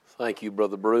Thank you,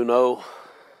 Brother Bruno.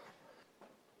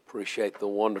 Appreciate the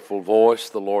wonderful voice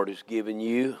the Lord has given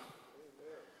you.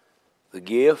 The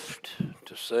gift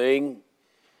to sing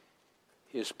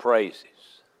His praises.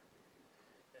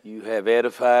 You have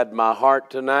edified my heart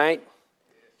tonight.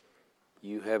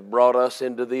 You have brought us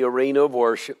into the arena of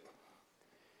worship.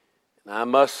 And I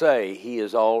must say, He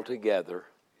is altogether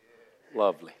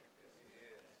lovely.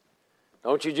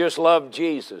 Don't you just love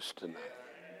Jesus tonight?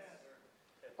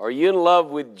 Are you in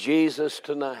love with Jesus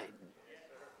tonight?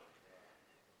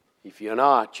 If you're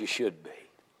not, you should be.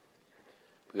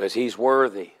 Because He's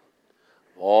worthy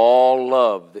of all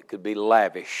love that could be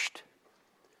lavished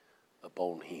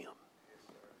upon Him.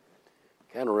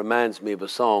 Kind of reminds me of a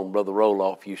song Brother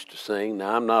Roloff used to sing.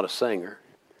 Now, I'm not a singer,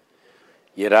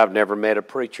 yet I've never met a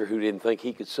preacher who didn't think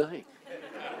he could sing.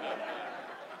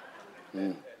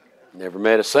 Never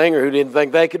met a singer who didn't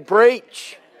think they could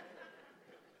preach.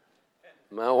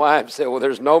 My wife said, well,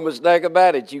 there's no mistake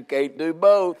about it. You can't do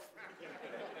both.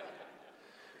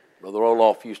 Brother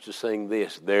Roloff used to sing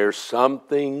this. There's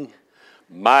something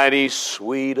mighty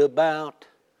sweet about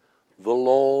the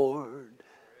Lord.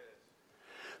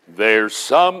 There's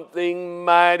something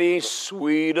mighty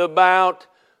sweet about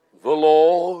the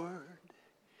Lord.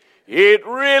 It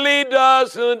really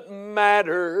doesn't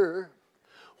matter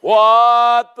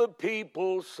what the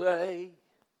people say.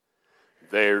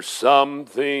 There's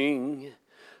something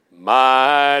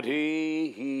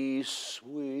mighty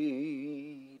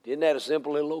sweet. Isn't that a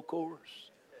simple little old chorus?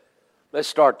 Let's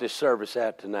start this service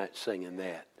out tonight singing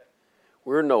that.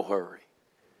 We're in no hurry.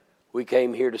 We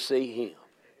came here to see Him.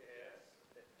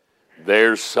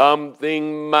 There's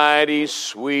something mighty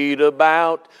sweet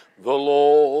about the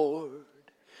Lord.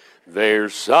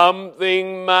 There's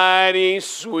something mighty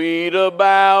sweet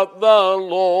about the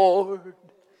Lord.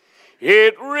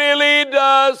 It really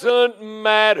doesn't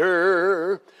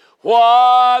matter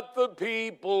what the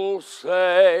people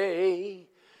say.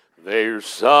 There's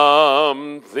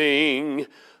something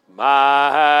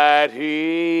mighty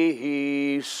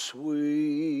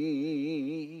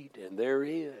sweet. And there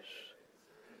is.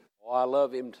 Oh, I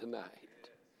love Him tonight.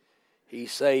 He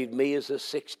saved me as a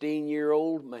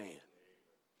 16-year-old man,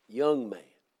 young man.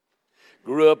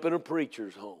 Grew up in a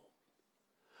preacher's home,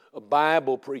 a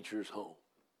Bible preacher's home.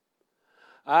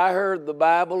 I heard the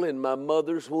Bible in my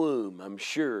mother's womb, I'm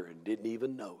sure, and didn't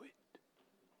even know it.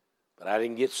 But I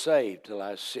didn't get saved till I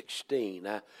was 16.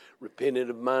 I repented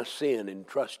of my sin and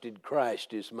trusted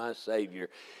Christ as my Savior.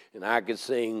 And I could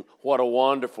sing, what a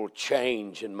wonderful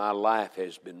change in my life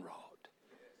has been wrought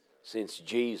since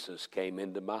Jesus came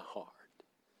into my heart.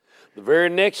 The very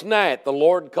next night, the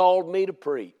Lord called me to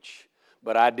preach,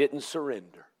 but I didn't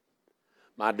surrender.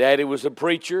 My daddy was a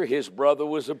preacher, his brother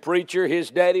was a preacher, his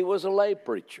daddy was a lay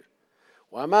preacher.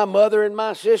 Why, my mother and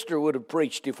my sister would have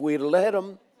preached if we'd let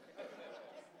them.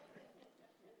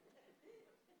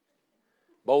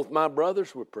 Both my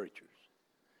brothers were preachers.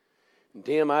 And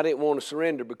Tim, I didn't want to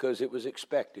surrender because it was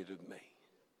expected of me.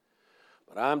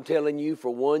 But I'm telling you,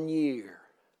 for 1 year,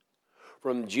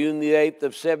 from June the 8th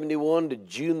of 71 to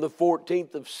June the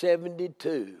 14th of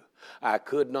 72, I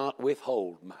could not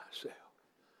withhold myself.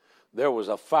 There was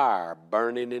a fire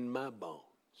burning in my bones.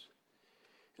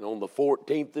 And on the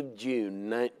 14th of June,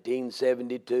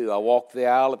 1972, I walked the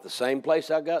aisle at the same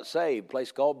place I got saved, a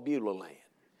place called Beulah Land.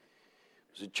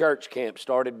 It was a church camp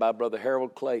started by Brother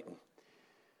Harold Clayton,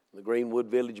 the Greenwood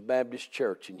Village Baptist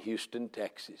Church in Houston,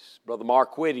 Texas. Brother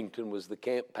Mark Whittington was the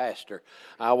camp pastor.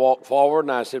 I walked forward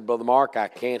and I said, Brother Mark, I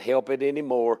can't help it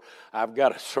anymore. I've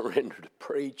got to surrender to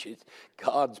preach.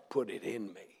 God's put it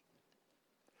in me.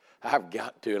 I've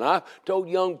got to. And I've told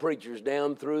young preachers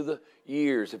down through the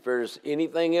years, if there's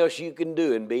anything else you can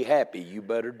do and be happy, you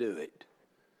better do it.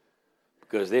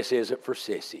 Because this isn't for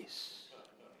sissies.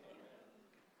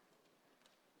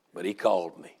 But He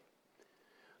called me.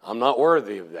 I'm not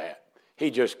worthy of that. He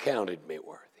just counted me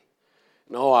worthy.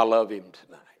 No, I love Him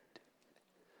tonight.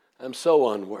 I'm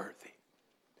so unworthy.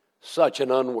 Such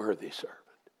an unworthy servant.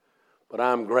 But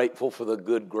I'm grateful for the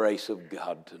good grace of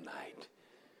God tonight.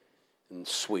 And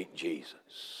sweet Jesus.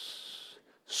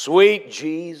 Sweet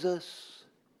Jesus.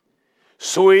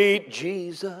 Sweet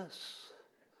Jesus.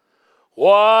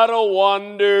 What a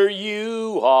wonder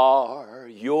you are.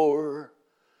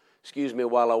 Excuse me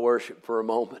while I worship for a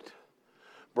moment.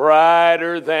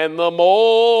 Brighter than the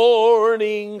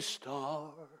morning star.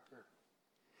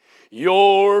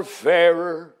 You're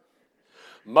fairer,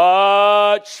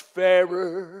 much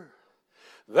fairer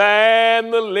than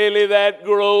the lily that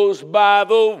grows by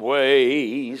the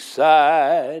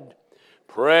wayside.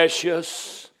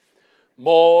 Precious,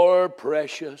 more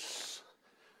precious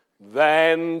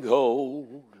than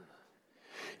gold.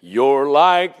 You're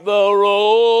like the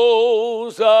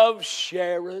rose of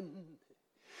Sharon.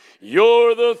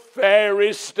 You're the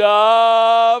fairest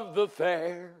of the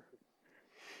fair.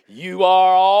 You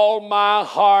are all my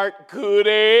heart could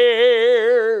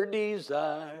e'er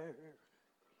desire.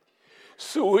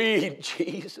 Sweet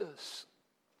Jesus,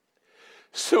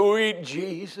 sweet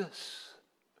Jesus,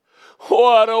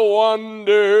 what a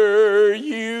wonder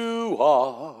you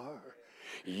are.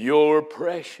 You're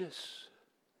precious,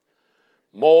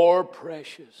 more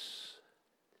precious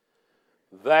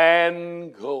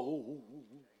than gold.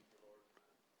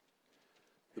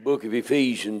 The book of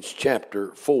Ephesians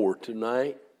chapter 4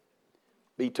 tonight.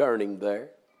 Be turning there.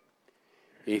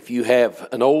 If you have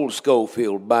an old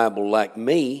Schofield Bible like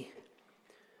me,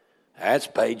 that's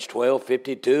page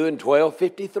 1252 and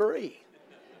 1253.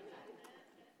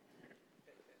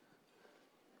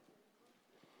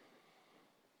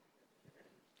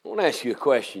 I want to ask you a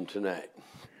question tonight.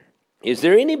 Is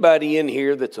there anybody in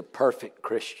here that's a perfect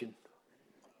Christian?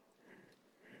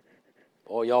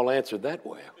 Boy, y'all answered that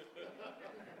well.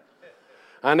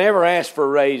 I never asked for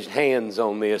raised hands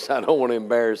on this. I don't want to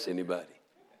embarrass anybody.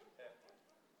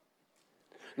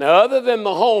 Now, other than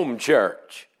the home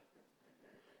church,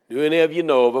 do any of you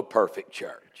know of a perfect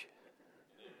church?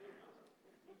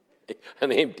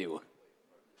 An empty one.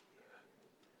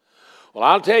 Well,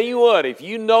 I'll tell you what, if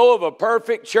you know of a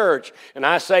perfect church, and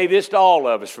I say this to all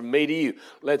of us, from me to you,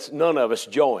 let's none of us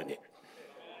join it.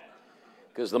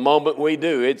 Because the moment we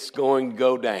do, it's going to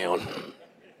go down.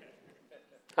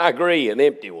 I agree, an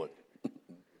empty one. I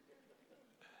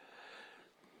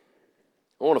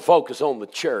want to focus on the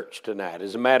church tonight.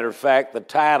 As a matter of fact, the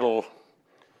title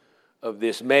of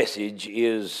this message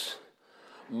is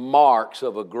Marks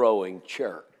of a Growing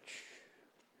Church.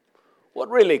 What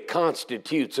really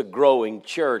constitutes a growing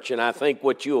church? And I think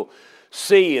what you'll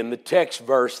see in the text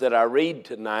verse that I read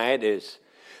tonight is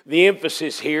the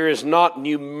emphasis here is not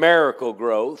numerical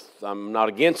growth. I'm not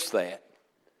against that.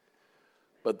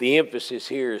 But the emphasis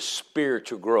here is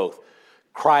spiritual growth,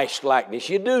 Christ-likeness.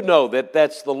 You do know that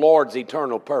that's the Lord's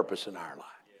eternal purpose in our life,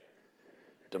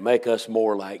 to make us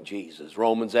more like Jesus.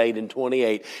 Romans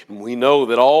 8:28. And we know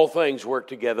that all things work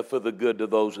together for the good to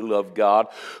those who love God,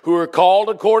 who are called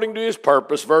according to His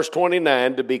purpose, verse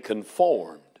 29, to be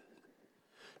conformed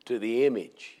to the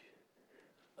image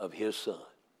of His Son.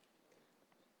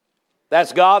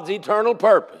 That's God's eternal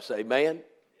purpose, amen?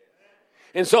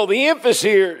 And so the emphasis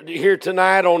here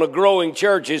tonight on a growing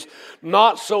church is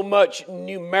not so much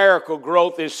numerical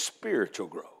growth as spiritual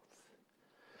growth.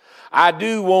 I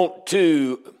do want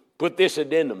to put this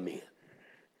addendum in.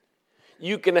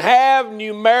 You can have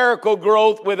numerical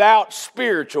growth without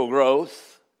spiritual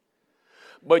growth,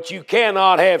 but you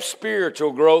cannot have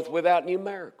spiritual growth without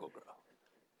numerical growth.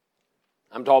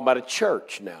 I'm talking about a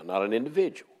church now, not an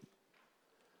individual.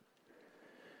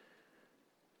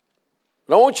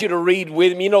 And I want you to read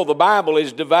with me. You know, the Bible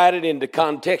is divided into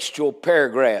contextual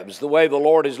paragraphs. The way the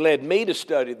Lord has led me to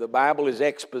study the Bible is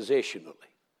expositionally.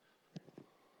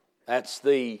 That's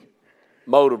the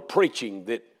mode of preaching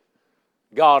that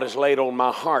God has laid on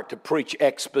my heart, to preach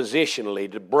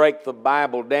expositionally, to break the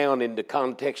Bible down into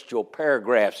contextual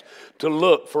paragraphs, to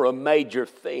look for a major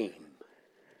theme.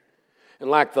 And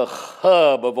like the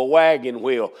hub of a wagon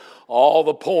wheel, all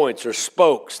the points are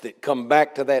spokes that come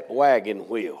back to that wagon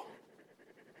wheel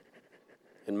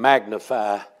and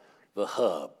magnify the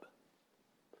hub.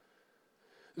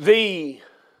 The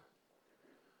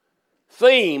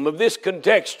theme of this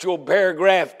contextual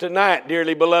paragraph tonight,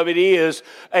 dearly beloved, is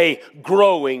a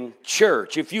growing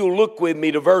church. If you look with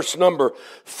me to verse number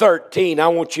 13, I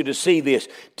want you to see this.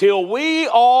 Till we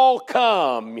all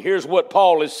come, here's what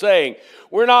Paul is saying.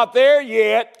 We're not there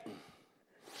yet,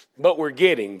 but we're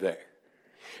getting there.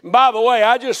 And by the way,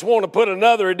 I just want to put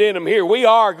another addendum here. We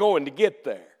are going to get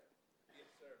there.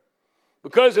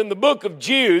 Because in the book of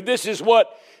Jude, this is what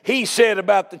he said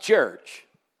about the church.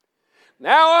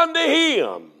 Now unto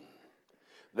Him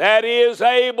that is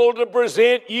able to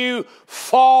present you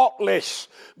faultless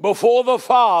before the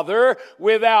Father,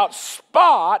 without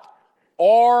spot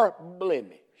or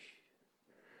blemish.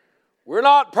 We're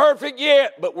not perfect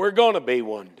yet, but we're going to be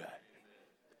one day.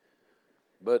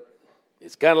 But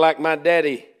it's kind of like my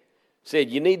daddy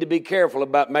said, you need to be careful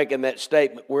about making that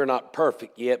statement, we're not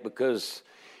perfect yet, because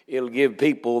it'll give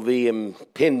people the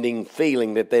impending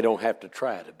feeling that they don't have to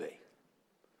try to be.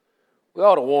 We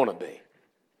ought to want to be.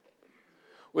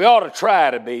 We ought to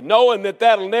try to be. Knowing that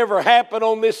that'll never happen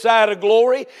on this side of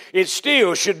glory, it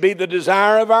still should be the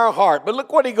desire of our heart. But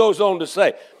look what he goes on to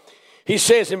say. He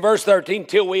says in verse 13,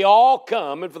 till we all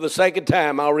come, and for the sake of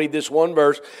time, I'll read this one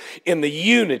verse, in the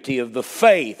unity of the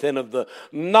faith and of the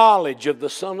knowledge of the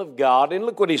Son of God. And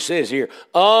look what he says here,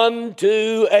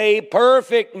 unto a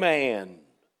perfect man,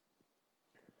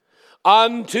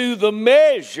 unto the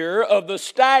measure of the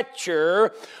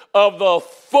stature of the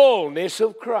fullness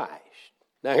of Christ.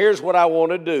 Now here's what I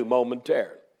want to do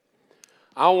momentarily.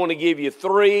 I want to give you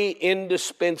 3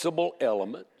 indispensable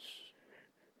elements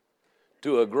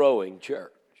to a growing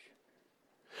church.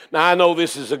 Now, I know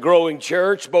this is a growing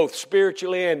church, both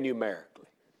spiritually and numerically.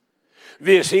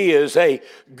 This is a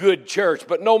good church,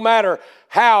 but no matter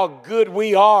how good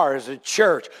we are as a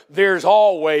church, there's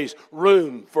always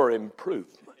room for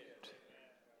improvement.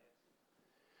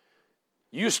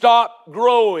 You stop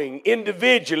growing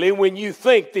individually when you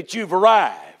think that you've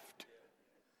arrived.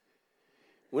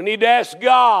 We need to ask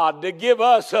God to give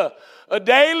us a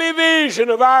daily vision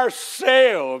of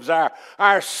ourselves,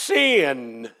 our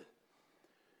sin,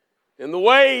 and the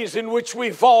ways in which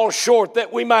we fall short,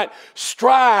 that we might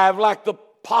strive, like the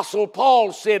Apostle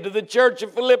Paul said to the church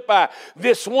of Philippi,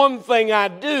 this one thing I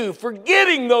do,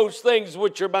 forgetting those things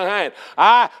which are behind,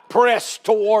 I press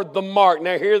toward the mark.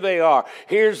 Now here they are.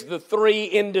 Here's the 3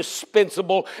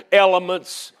 indispensable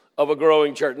elements of a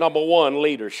growing church. Number 1,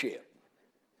 leadership.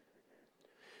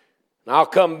 And I'll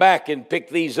come back and pick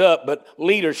these up, but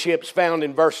leadership's found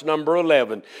in verse number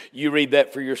 11. You read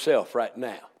that for yourself right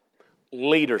now.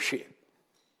 Leadership.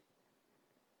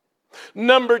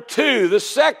 Number 2, the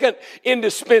second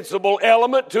indispensable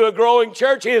element to a growing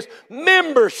church is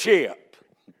membership.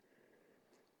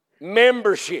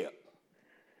 Membership.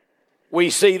 We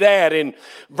see that in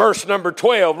verse number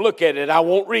 12. Look at it. I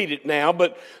won't read it now,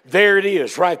 but there it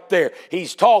is right there.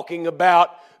 He's talking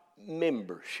about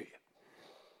membership.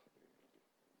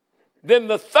 Then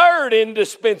the third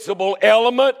indispensable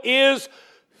element is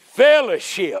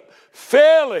fellowship.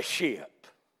 Fellowship.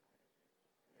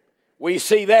 We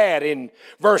see that in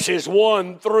verses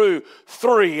 1 through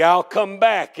 3. I'll come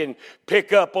back and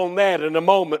pick up on that in a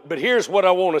moment. But here's what I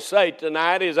want to say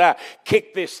tonight as I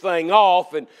kick this thing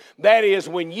off, and that is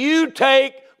when you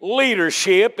take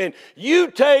leadership and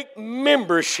you take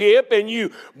membership and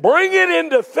you bring it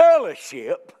into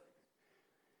fellowship,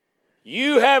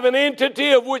 you have an entity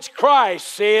of which Christ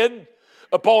said,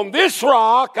 upon this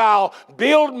rock I'll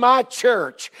build my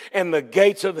church, and the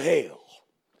gates of hell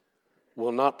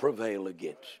will not prevail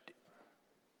against it.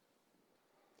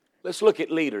 Let's look at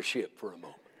leadership for a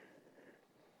moment.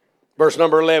 Verse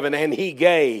number 11, and he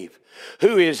gave.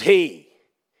 Who is he?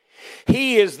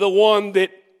 He is the one that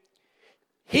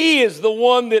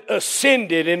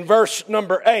ascended in verse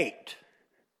number 8.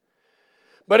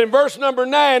 But in verse number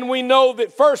 9, we know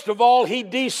that first of all, he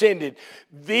descended.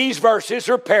 These verses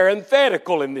are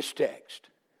parenthetical in this text.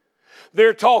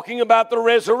 They're talking about the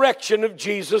resurrection of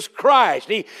Jesus Christ.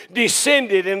 He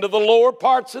descended into the lower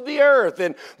parts of the earth,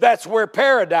 and that's where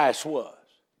paradise was.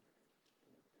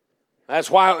 That's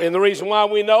why, and the reason why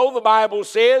we know the Bible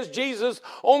says Jesus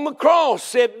on the cross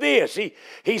said this.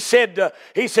 He said,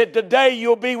 today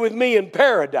you'll be with me in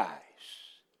paradise.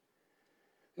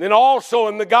 Then also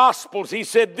in the Gospels, he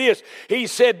said this. He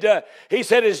said,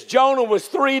 as Jonah was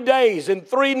 3 days and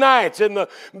 3 nights in the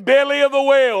belly of the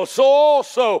whale, so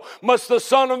also must the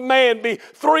Son of Man be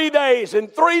 3 days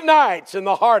and 3 nights in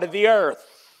the heart of the earth.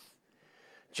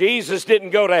 Jesus didn't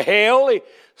go to hell. He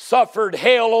suffered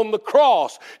hell on the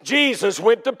cross. Jesus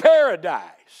went to paradise.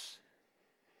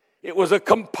 It was a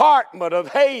compartment of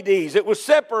Hades. It was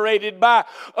separated by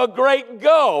a great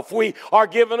gulf. We are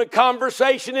given a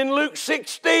conversation in Luke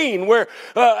 16 where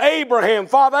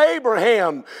Father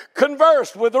Abraham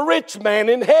conversed with a rich man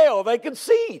in hell. They could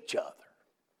see each other.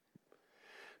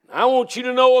 I want you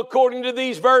to know, according to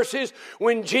these verses,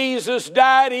 when Jesus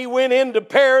died, he went into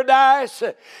paradise.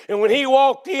 And when he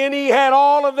walked in, he had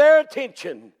all of their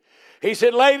attention. He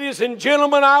said, ladies and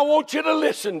gentlemen, I want you to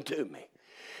listen to me.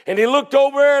 And he looked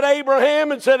over at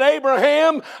Abraham and said,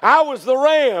 Abraham, I was the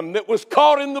ram that was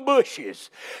caught in the bushes.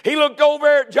 He looked over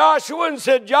at Joshua and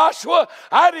said, Joshua,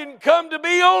 I didn't come to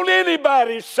be on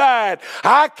anybody's side.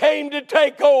 I came to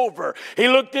take over. He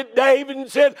looked at David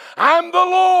and said, I'm the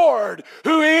Lord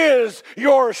who is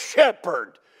your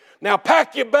shepherd. Now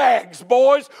pack your bags,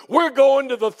 boys. We're going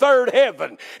to the third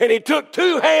heaven. And he took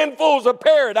 2 handfuls of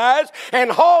paradise and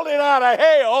hauled it out of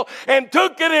hell and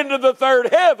took it into the third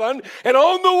heaven. And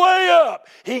on the way up,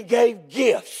 he gave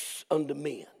gifts unto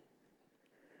men.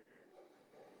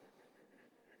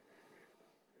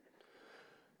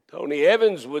 Tony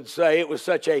Evans would say it was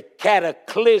such a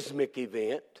cataclysmic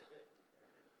event.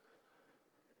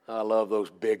 I love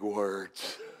those big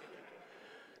words.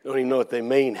 Don't even know what they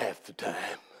mean half the time.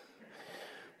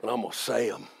 And I'm going to say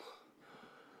them.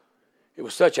 It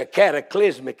was such a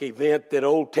cataclysmic event that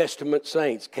Old Testament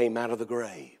saints came out of the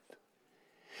grave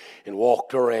and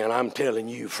walked around. I'm telling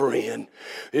you, friend,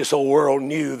 this whole world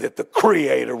knew that the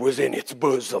Creator was in its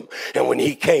bosom. And when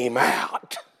he came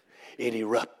out, it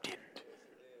erupted.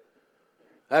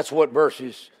 That's what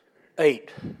verses 8,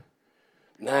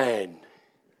 9,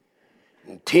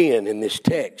 and 10 in this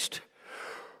text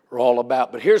are all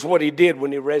about. But here's what he did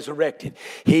when he resurrected.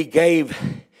 He gave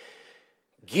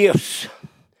gifts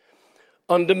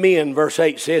unto men, verse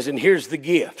 8 says, and here's the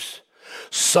gifts.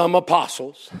 Some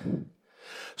apostles,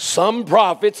 some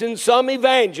prophets, and some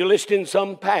evangelists, and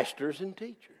some pastors and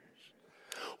teachers.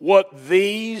 What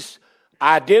these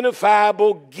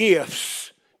identifiable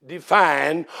gifts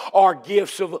define are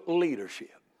gifts of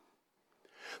leadership.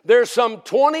 There's some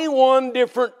 21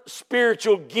 different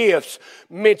spiritual gifts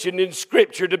mentioned in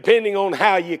Scripture, depending on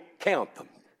how you count them.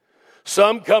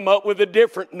 Some come up with a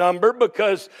different number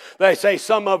because they say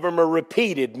some of them are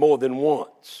repeated more than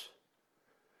once.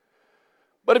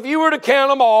 But if you were to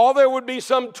count them all, there would be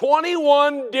some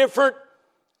 21 different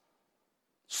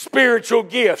spiritual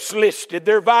gifts listed.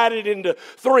 They're divided into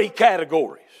 3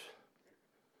 categories.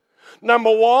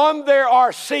 Number 1, there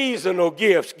are seasonal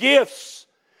gifts. Gifts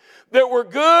that were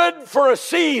good for a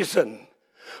season,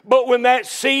 but when that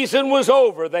season was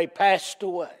over, they passed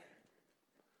away.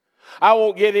 I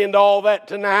won't get into all that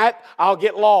tonight. I'll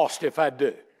get lost if I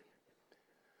do.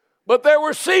 But there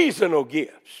were seasonal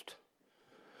gifts.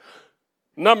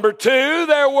 Number 2,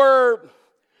 there were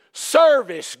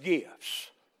service gifts.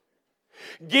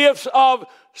 Gifts of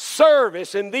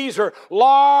service, and these are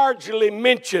largely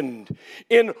mentioned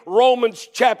in Romans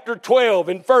chapter 12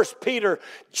 and 1 Peter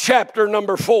chapter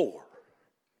number 4.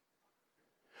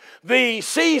 The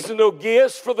seasonal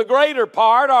gifts, for the greater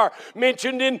part, are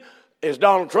mentioned in, as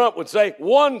Donald Trump would say,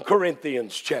 1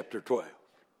 Corinthians chapter 12.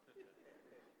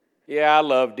 Yeah, I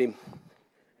loved him.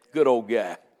 Good old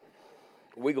guy.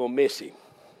 We're going to miss him.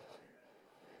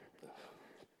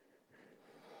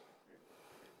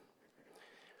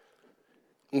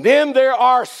 And then there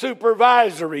are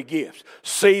supervisory gifts.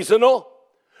 Seasonal,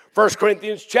 1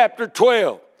 Corinthians chapter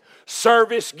 12.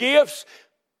 Service gifts,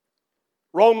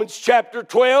 Romans chapter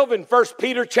 12 and 1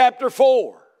 Peter chapter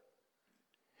 4.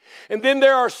 And then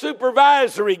there are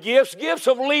supervisory gifts, gifts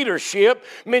of leadership,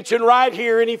 mentioned right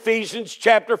here in Ephesians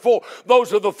chapter 4.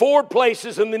 Those are the 4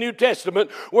 places in the New Testament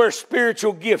where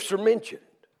spiritual gifts are mentioned.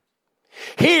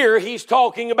 Here he's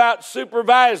talking about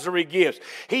supervisory gifts.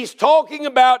 He's talking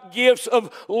about gifts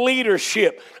of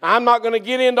leadership. I'm not going to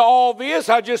get into all this.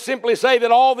 I just simply say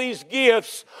that all these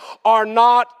gifts are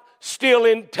not still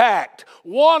intact.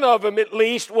 One of them at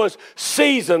least was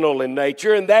seasonal in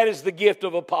nature, and that is the gift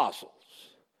of apostles.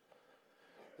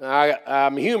 Now,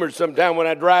 I'm humored sometimes when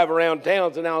I drive around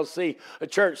towns and I'll see a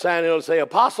church sign and it'll say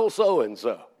apostle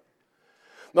so-and-so.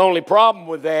 The only problem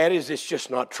with that is it's just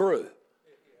not true.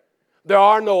 There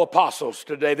are no apostles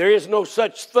today. There is no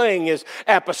such thing as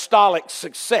apostolic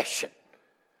succession.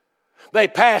 They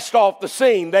passed off the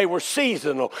scene. They were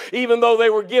seasonal. Even though they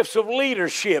were gifts of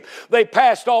leadership, they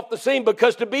passed off the scene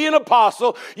because to be an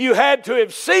apostle, you had to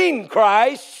have seen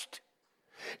Christ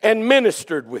and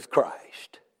ministered with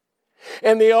Christ.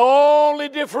 And the only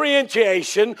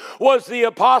differentiation was the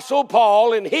Apostle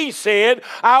Paul, and he said,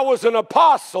 I was an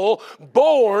apostle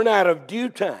born out of due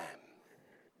time.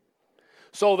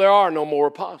 So there are no more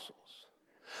apostles.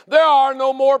 There are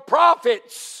no more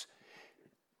prophets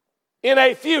in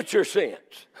a future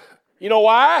sense. You know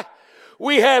why?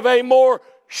 We have a more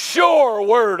sure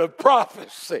word of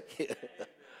prophecy.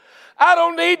 I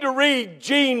don't need to read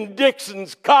Gene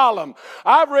Dixon's column.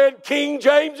 I've read King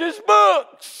James's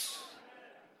books.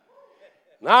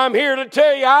 I'm here to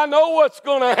tell you, I know what's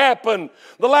going to happen.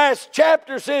 The last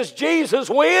chapter says Jesus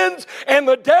wins and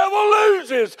the devil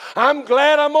loses. I'm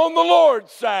glad I'm on the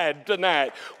Lord's side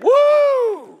tonight.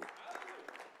 Woo!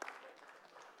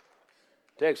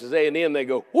 Texas A&M, they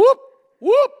go, whoop,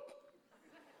 whoop.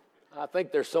 I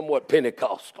think they're somewhat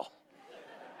Pentecostal.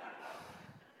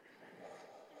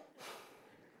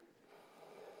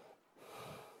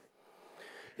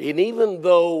 And even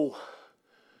though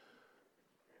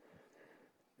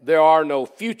there are no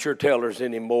future tellers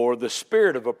anymore, the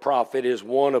spirit of a prophet is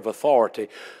one of authority.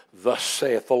 Thus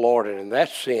saith the Lord. And in that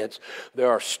sense, there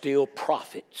are still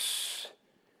prophets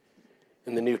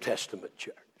in the New Testament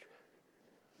church.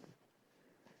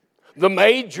 The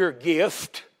major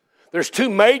gift, there's 2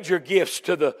 major gifts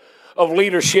of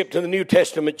leadership to the New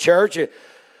Testament church.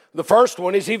 The first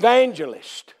one is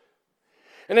evangelist.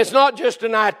 And it's not just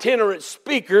an itinerant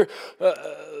speaker.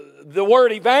 The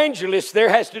word evangelist there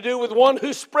has to do with one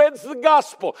who spreads the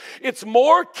gospel. It's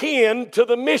more kin to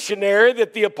the missionary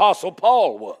that the Apostle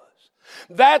Paul was.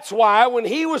 That's why when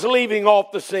he was leaving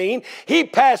off the scene, he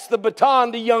passed the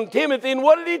baton to young Timothy. And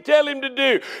what did he tell him to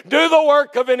do? Do the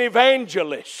work of an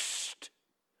evangelist.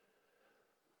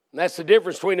 And that's the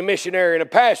difference between a missionary and a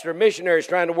pastor. A missionary is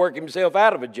trying to work himself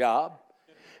out of a job,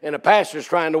 and a pastor is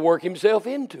trying to work himself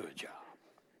into a job.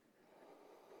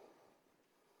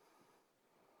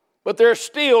 But they're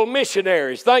still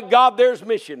missionaries. Thank God there's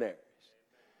missionaries.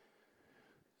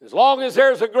 As long as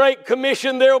there's a great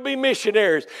commission, there'll be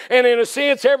missionaries. And in a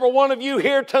sense, every one of you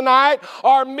here tonight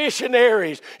are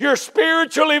missionaries. You're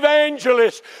spiritual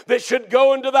evangelists that should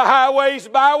go into the highways,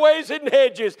 byways, and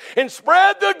hedges and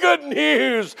spread the good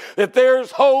news that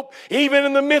there's hope even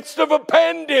in the midst of a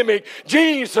pandemic.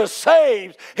 Jesus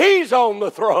saves. He's on the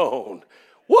throne.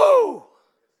 Woo!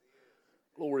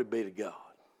 Glory be to God.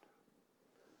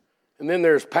 And then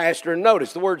there's pastor. And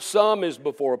notice the word some is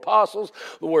before apostles.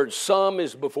 The word some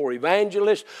is before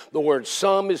evangelists. The word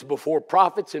some is before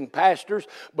prophets and pastors.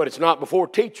 But it's not before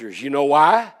teachers. You know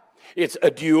why? It's a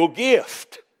dual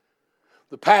gift.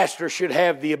 The pastor should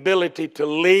have the ability to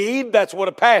lead. That's what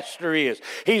a pastor is.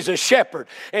 He's a shepherd.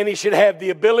 And he should have the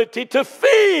ability to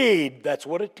feed. That's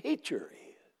what a teacher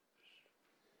is.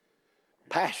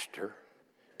 Pastor,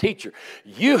 teacher.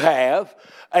 You have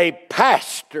a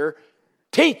pastor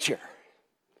teacher.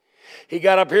 He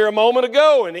got up here a moment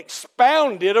ago and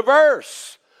expounded a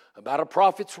verse about a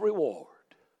prophet's reward.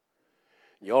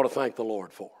 You ought to thank the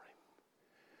Lord for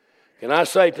him. Can I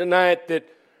say tonight that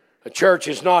a church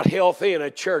is not healthy and a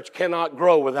church cannot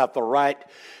grow without the right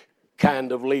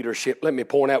kind of leadership? Let me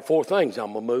point out 4 things.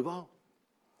 I'm going to move on.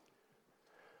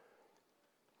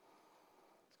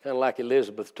 Kind of like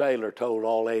Elizabeth Taylor told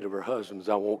all 8 of her husbands,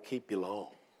 I won't keep you long.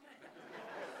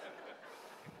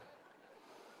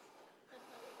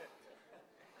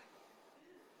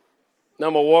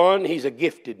 Number 1, he's a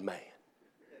gifted man.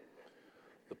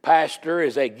 The pastor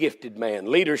is a gifted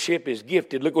man. Leadership is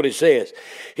gifted. Look what it says.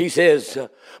 He says,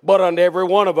 but unto every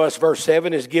one of us, verse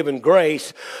 7, is given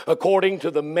grace according to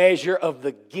the measure of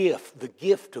the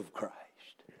gift of Christ.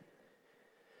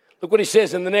 Look what he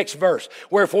says in the next verse.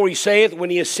 Wherefore he saith,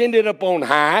 when he ascended up on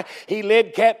high, he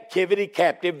led captivity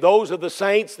captive, those of the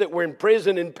saints that were in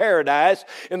prison in paradise,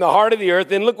 in the heart of the earth.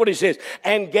 Then look what he says,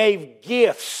 and gave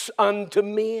gifts unto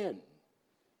men.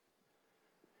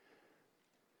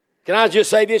 Can I just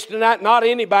say this tonight? Not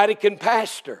anybody can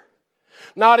pastor.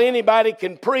 Not anybody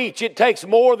can preach. It takes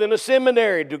more than a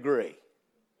seminary degree.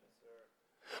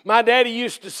 My daddy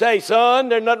used to say, son,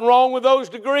 there's nothing wrong with those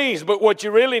degrees, but what you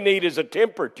really need is a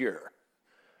temperature.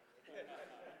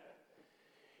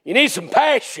 You need some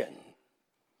passion.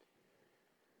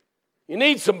 You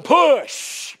need some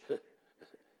push.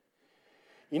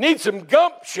 You need some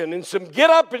gumption and some get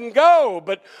up and go.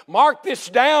 But mark this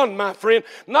down, my friend.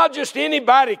 Not just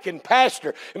anybody can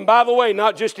pastor. And by the way,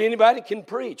 not just anybody can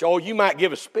preach. Oh, you might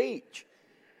give a speech.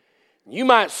 You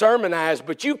might sermonize,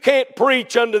 but you can't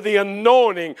preach under the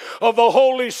anointing of the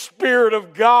Holy Spirit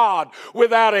of God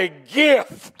without a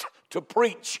gift to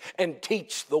preach and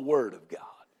teach the Word of God.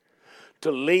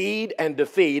 To lead and to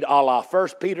feed, a la 1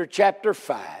 Peter chapter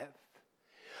 5.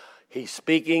 He's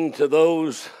speaking to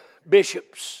those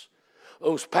bishops,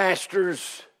 those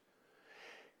pastors.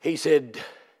 He said,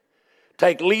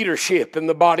 take leadership in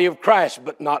the body of Christ,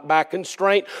 but not by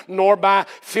constraint, nor by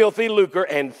filthy lucre,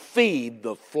 and feed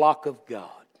the flock of God.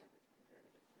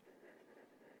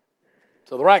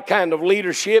 So the right kind of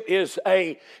leadership is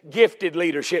a gifted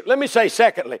leadership. Let me say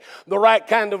secondly, the right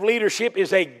kind of leadership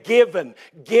is a given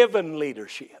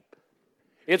leadership.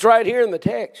 It's right here in the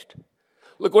text.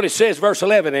 Look what it says, verse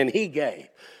 11, and he gave.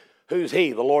 Who's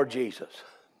he? The Lord Jesus.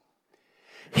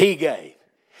 He gave.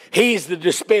 He's the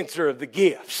dispenser of the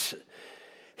gifts.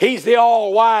 He's the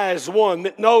all-wise one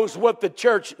that knows what the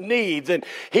church needs, and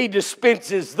he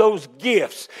dispenses those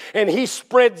gifts, and he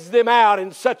spreads them out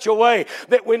in such a way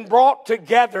that when brought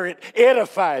together, it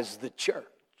edifies the church.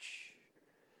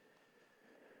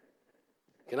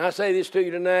 Can I say this to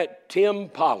you tonight? Tim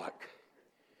Pollock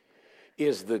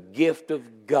is the gift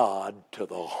of God to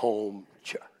the home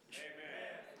church.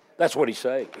 That's what he's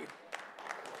saying here.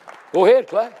 Go ahead,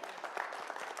 clap.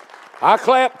 I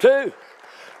clap too.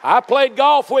 I played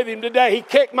golf with him today. He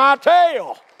kicked my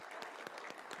tail.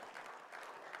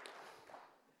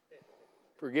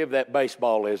 Forgive that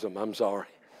baseballism. I'm sorry.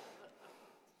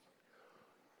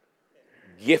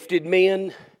 Gifted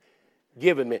men,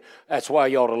 given men. That's why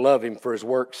you ought to love him for his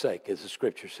work's sake, as the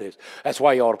Scripture says. That's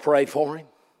why you ought to pray for him.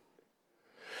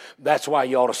 That's why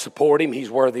you ought to support him.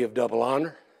 He's worthy of double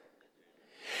honor.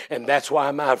 And that's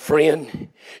why, my friend,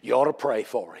 you ought to pray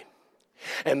for him.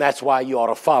 And that's why you ought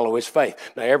to follow his faith.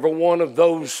 Now, every one of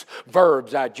those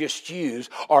verbs I just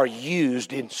used are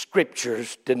used in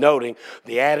scriptures denoting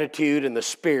the attitude and the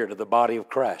spirit of the body of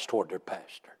Christ toward their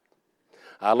pastor.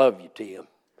 I love you, Tim,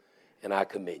 and I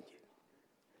commend you.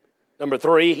 Number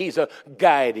 3, he's a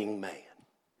guiding man.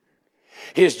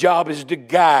 His job is to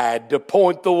guide, to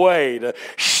point the way, to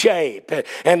shape,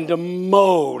 and to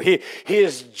mold.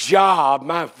 His job,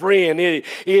 my friend,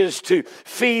 is to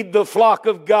feed the flock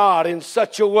of God in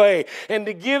such a way and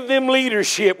to give them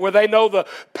leadership where they know the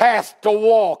path to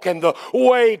walk and the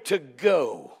way to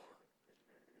go.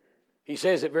 He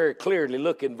says it very clearly.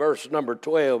 Look in verse number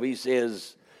 12.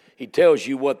 He tells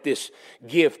you what this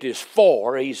gift is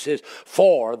for. He says,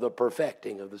 for the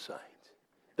perfecting of the saints.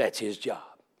 That's his job.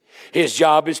 His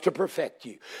job is to perfect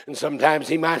you. And sometimes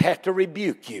he might have to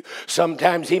rebuke you.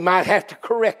 Sometimes he might have to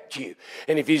correct you.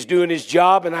 And if he's doing his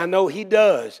job, and I know he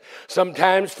does,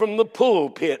 sometimes from the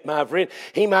pulpit, my friend,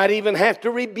 he might even have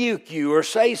to rebuke you or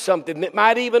say something that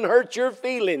might even hurt your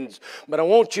feelings. But I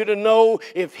want you to know,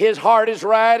 if his heart is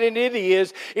right, and it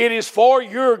is for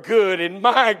your good and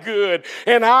my good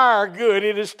and our good.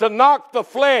 It is to knock the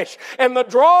flesh and the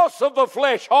dross of the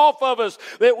flesh off of us,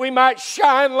 that we might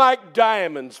shine like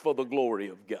diamonds for the glory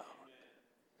of God.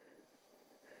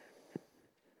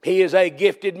 He is a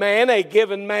gifted man, a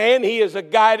given man. He is a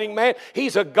guiding man.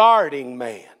 He's a guarding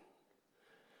man.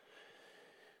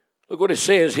 Look what it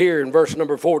says here in verse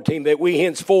number 14, that we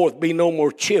henceforth be no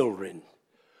more children,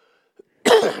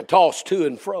 tossed to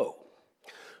and fro,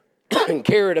 and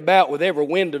carried about with every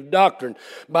wind of doctrine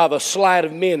by the sleight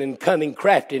of men and cunning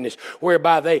craftiness,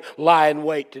 whereby they lie in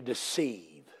wait to deceive.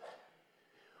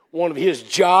 One of his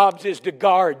jobs is to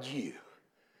guard you.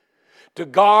 To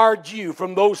guard you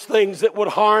from those things that would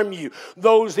harm you,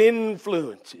 those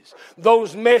influences,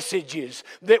 those messages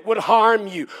that would harm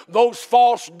you, those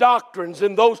false doctrines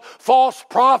and those false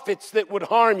prophets that would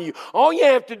harm you. All you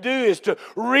have to do is to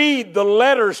read the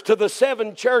letters to the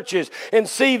 7 churches and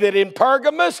see that in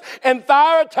Pergamos and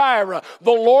Thyatira,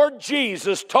 the Lord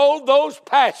Jesus told those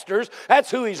pastors,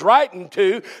 that's who he's writing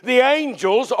to, the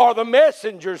angels or the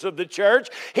messengers of the church,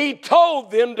 he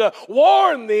told them to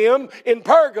warn them in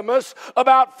Pergamos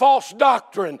about false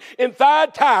doctrine, in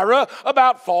Thyatira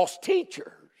about false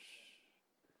teachers.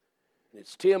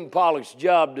 It's Tim Pollock's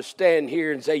job to stand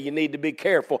here and say you need to be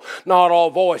careful. Not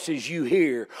all voices you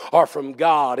hear are from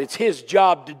God. It's his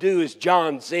job to do, as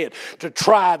John said, to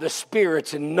try the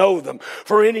spirits and know them.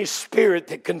 For any spirit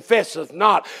that confesseth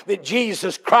not that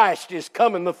Jesus Christ is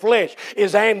come in the flesh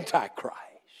is Antichrist.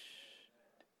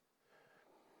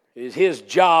 It is his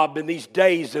job in these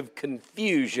days of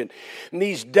confusion, in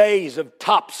these days of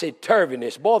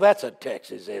topsy-turviness. Boy, that's a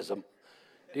Texasism.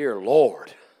 Dear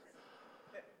Lord.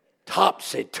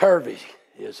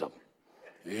 Topsy-turvyism.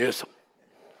 Ism.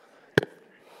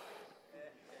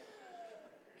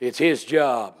 It's his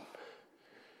job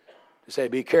to say,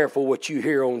 be careful what you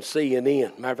hear on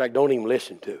CNN. Matter of fact, don't even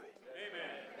listen to it.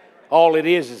 All it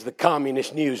is the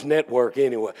Communist News Network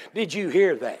anyway. Did you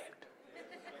hear that?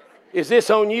 Is this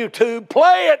on YouTube?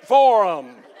 Play it for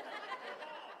them.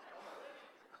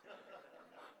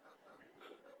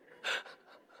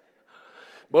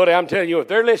 Buddy, I'm telling you, if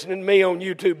they're listening to me on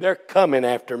YouTube, they're coming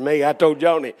after me. I told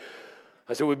Joni,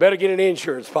 I said, we better get an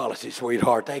insurance policy,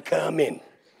 sweetheart. They coming.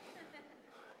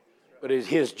 But it's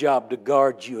his job to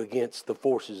guard you against the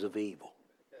forces of evil.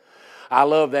 I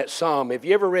love that psalm. Have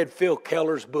you ever read Phil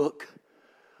Keller's book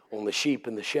on the sheep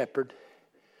and the shepherd?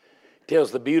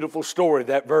 Tells the beautiful story of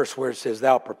that verse where it says,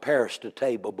 thou preparest a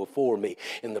table before me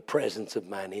in the presence of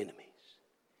mine enemies.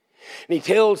 And he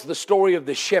tells the story of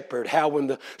the shepherd, how when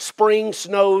the spring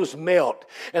snows melt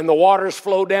and the waters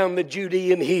flow down the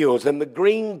Judean hills and the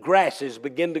green grasses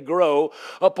begin to grow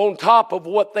up on top of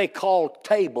what they call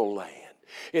tableland.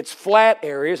 It's flat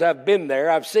areas. I've been there.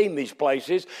 I've seen these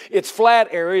places. It's flat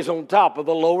areas on top of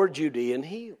the lower Judean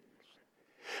hills.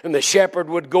 And the shepherd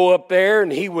would go up there and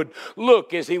he would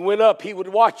look as he went up. He would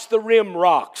watch the rim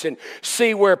rocks and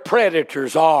see where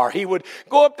predators are. He would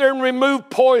go up there and remove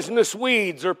poisonous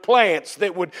weeds or plants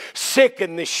that would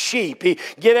sicken the sheep. He'd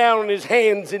get out on his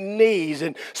hands and knees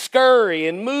and scurry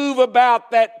and move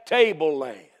about that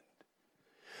tableland.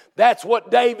 That's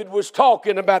what David was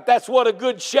talking about. That's what a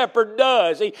good shepherd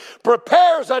does. He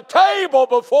prepares a table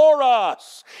before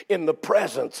us in the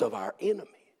presence of our enemies.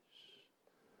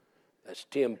 That's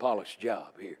Tim Pollock's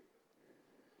job here.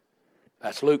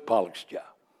 That's Luke Pollock's job.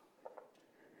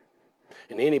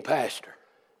 And any pastor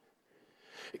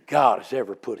that God has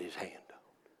ever put his hand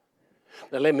on.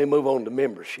 Now let me move on to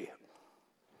membership.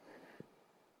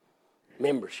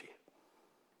 Membership.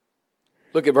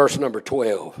 Look at verse number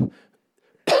 12.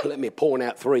 Let me point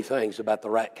out three things about the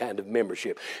right kind of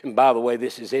membership. And by the way,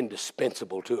 this is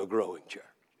indispensable to a growing church.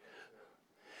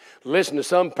 Listen to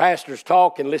some pastors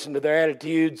talk and listen to their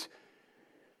attitudes.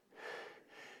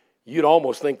 You'd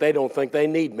almost think they don't think they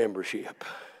need membership.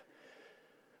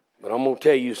 But I'm going to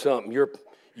tell you something.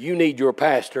 You need your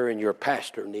pastor and your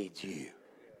pastor needs you.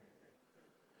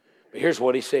 But here's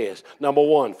what he says. Number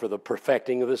one, for the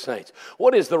perfecting of the saints.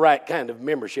 What is the right kind of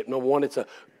membership? Number one, it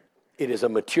is a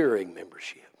maturing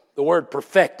membership. The word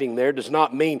perfecting there does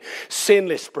not mean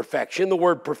sinless perfection. The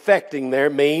word perfecting there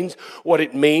means what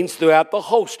it means throughout the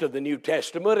host of the New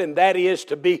Testament, and that is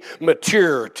to be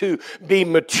mature, to be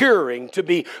maturing, to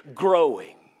be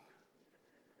growing.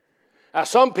 Now,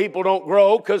 some people don't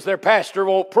grow because their pastor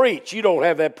won't preach. You don't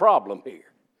have that problem here.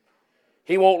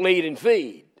 He won't lead and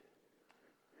feed.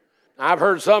 I've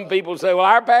heard some people say, well,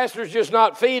 our pastor's just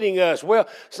not feeding us. Well,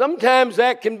 sometimes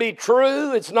that can be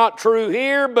true. It's not true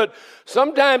here, but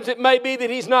sometimes it may be that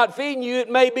he's not feeding you. It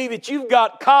may be that you've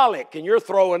got colic and you're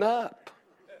throwing up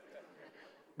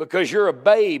because you're a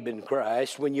babe in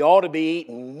Christ when you ought to be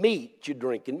eating meat, you're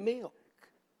drinking milk.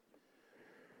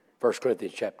 1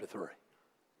 Corinthians chapter 3.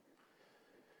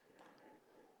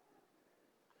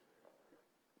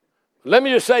 Let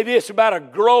me just say this about a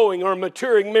growing or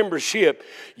maturing membership.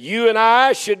 You and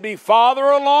I should be farther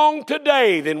along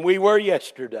today than we were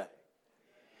yesterday.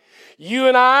 You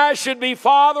and I should be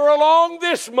farther along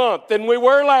this month than we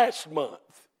were last month.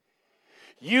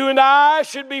 You and I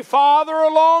should be farther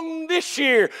along this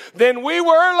year than we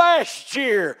were last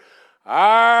year.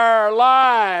 Our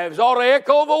lives ought to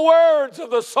echo the words of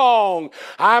the song.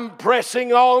 I'm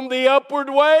pressing on the upward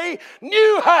way.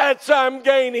 New heights I'm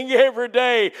gaining every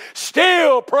day.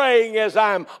 Still praying as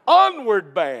I'm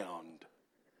onward bound.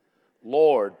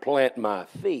 Lord, plant my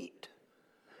feet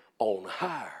on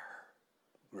higher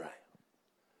ground.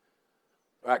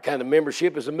 Right kind of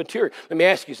membership is a maturity. Let me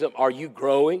ask you something. Are you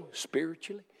growing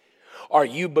spiritually? Are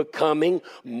you becoming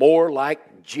more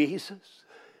like Jesus?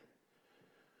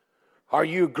 Are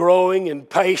you growing in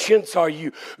patience? Are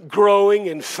you growing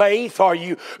in faith? Are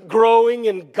you growing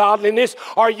in godliness?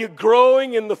 Are you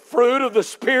growing in the fruit of the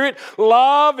Spirit?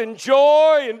 Love and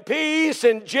joy and peace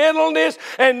and gentleness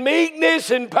and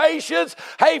meekness and patience.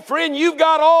 Hey, friend, you've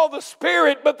got all the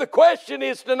Spirit, but the question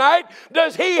is tonight,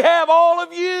 does He have all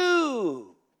of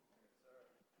you?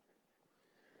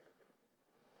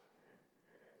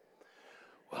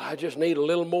 Well, I just need a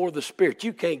little more of the Spirit.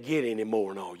 You can't get any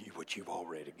more than what you've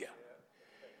already got.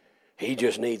 He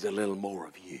just needs a little more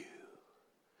of you.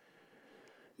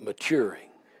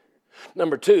 Maturing.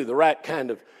 Number two, the right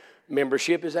kind of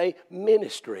membership is a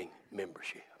ministering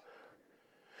membership.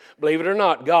 Believe it or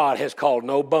not, God has called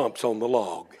no bumps on the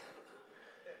log.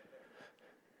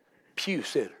 Pew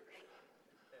sitters.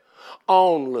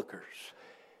 Onlookers.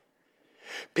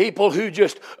 People who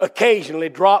just occasionally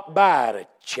drop by to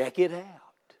check it out.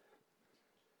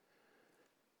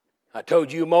 I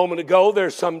told you a moment ago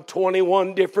there's some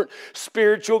 21 different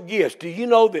spiritual gifts. Do you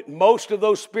know that most of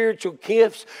those spiritual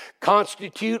gifts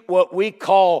constitute what we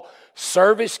call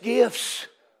service gifts?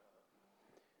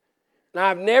 Now,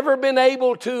 I've never been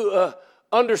able to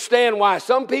understand why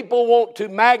some people want to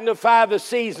magnify the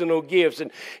seasonal gifts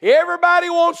and everybody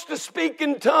wants to speak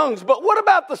in tongues. But what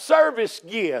about the service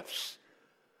gifts?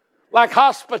 Like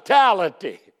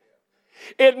hospitality,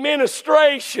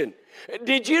 administration.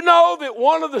 Did you know that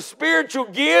one of the spiritual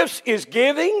gifts is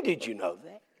giving? Did you know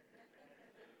that?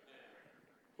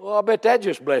 Well, I bet that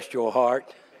just blessed your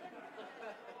heart.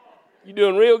 You're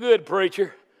doing real good,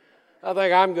 preacher. I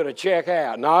think I'm going to check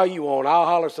out. No, you won't. I'll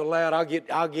holler so loud.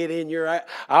 I'll get in your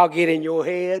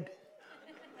head.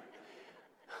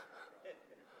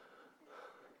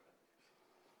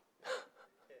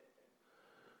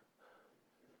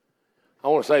 I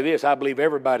want to say this. I believe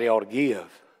everybody ought to give.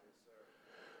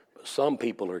 Some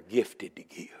people are gifted to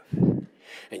give.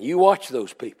 And you watch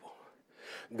those people.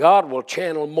 God will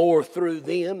channel more through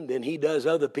them than He does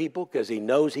other people because He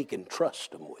knows He can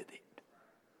trust them with it.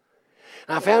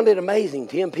 I found it amazing,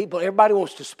 Tim. Everybody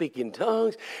wants to speak in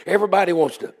tongues. Everybody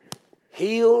wants to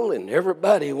heal, and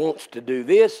everybody wants to do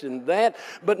this and that,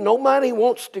 but nobody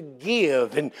wants to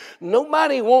give, and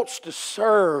nobody wants to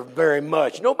serve very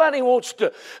much. Nobody wants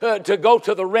to go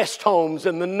to the rest homes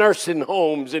and the nursing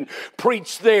homes and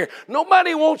preach there.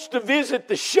 Nobody wants to visit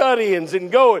the shut-ins and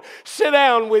go and sit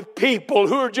down with people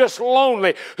who are just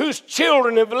lonely, whose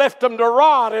children have left them to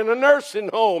rot in a nursing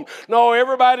home. No,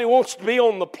 everybody wants to be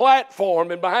on the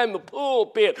platform and behind the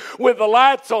pulpit with the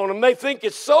lights on them. They think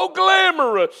it's so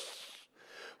glamorous.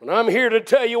 And I'm here to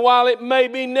tell you, while it may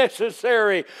be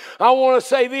necessary, I want to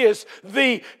say this: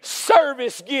 the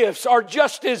service gifts are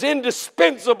just as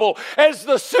indispensable as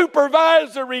the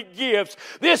supervisory gifts.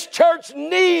 This church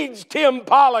needs Tim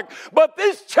Pollock, but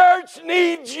this church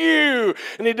needs you.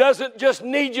 And he doesn't just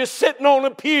need you sitting on a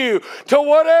pew. To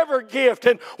whatever gift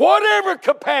and whatever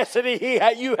capacity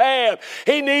you have,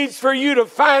 he needs for you to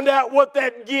find out what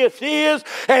that gift is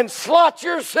and slot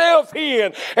yourself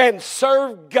in and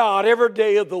serve God every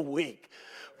day of the week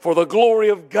for the glory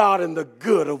of God and the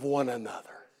good of one another.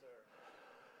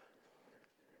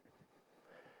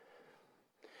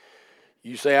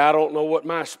 You say, I don't know what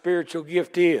my spiritual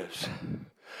gift is.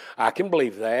 I can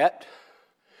believe that.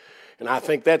 And I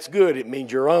think that's good. It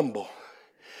means you're humble.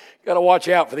 You've got to watch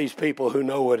out for these people who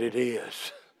know what it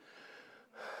is.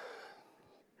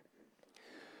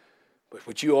 But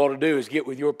what you ought to do is get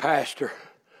with your pastor,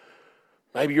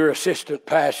 maybe your assistant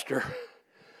pastor,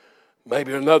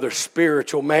 maybe another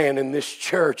spiritual man in this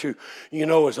church who you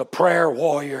know is a prayer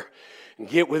warrior, and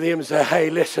get with him and say,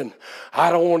 hey, listen, I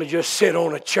don't want to just sit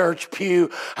on a church pew.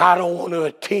 I don't want to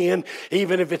attend,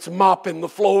 even if it's mopping the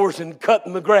floors and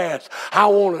cutting the grass. I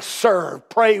want to serve.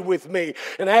 Pray with me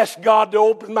and ask God to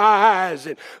open my eyes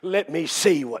and let me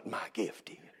see what my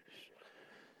gift is.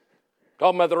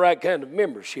 Talking about the right kind of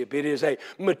membership. It is a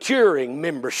maturing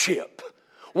membership.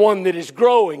 One that is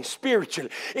growing spiritually.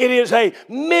 It is a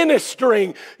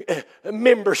ministering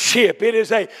membership. It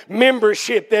is a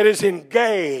membership that is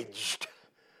engaged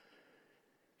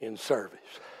in service.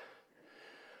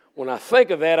 When I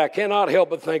think of that, I cannot help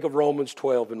but think of Romans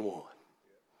 12:1.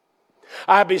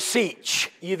 I beseech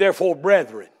ye therefore,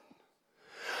 brethren,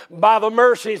 by the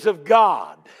mercies of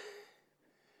God.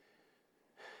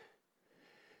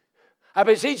 I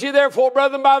beseech you therefore,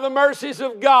 brethren, by the mercies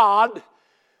of God,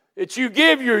 that you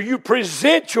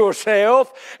present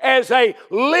yourself as a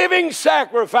living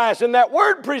sacrifice. And that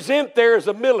word present there is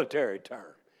a military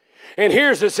term. And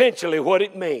here's essentially what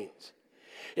it means.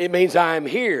 It means I am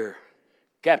here,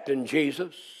 Captain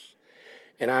Jesus,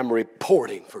 and I'm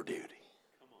reporting for duty.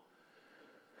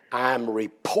 I'm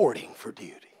reporting for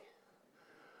duty.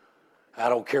 I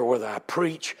don't care whether I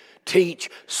preach, teach,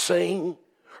 sing,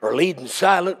 or lead in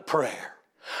silent prayer.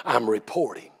 I'm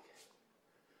reporting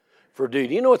for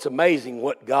duty. You know, it's amazing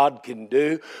what God can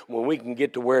do when we can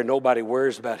get to where nobody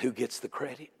worries about who gets the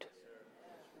credit.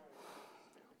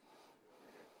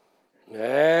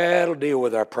 That'll deal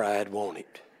with our pride, won't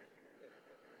it?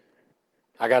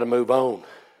 I got to move on.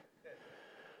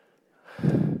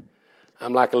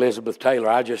 I'm like Elizabeth Taylor.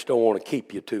 I just don't want to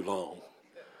keep you too long.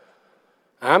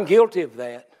 I'm guilty of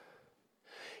that.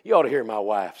 You ought to hear my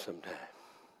wife sometime.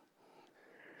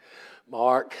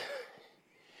 Mark,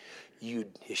 is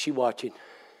she watching?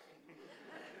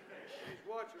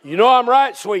 You know I'm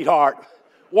right, sweetheart.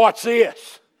 Watch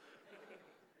this.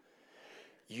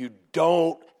 You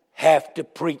don't have to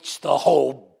preach the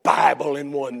whole Bible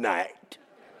in one night.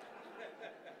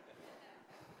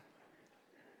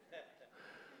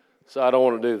 So I don't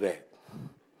want to do that.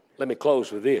 Let me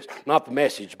close with this. Not the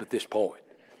message, but this point.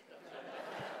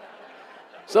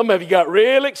 Some of you got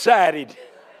real excited.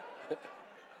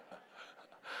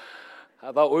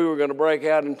 I thought we were going to break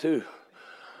out into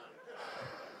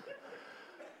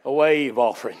a wave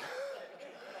offering.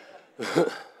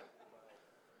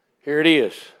 Here it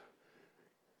is.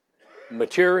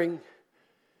 Maturing,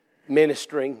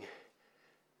 ministering,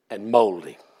 and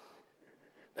molding.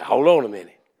 Now hold on a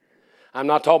minute. I'm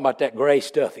not talking about that gray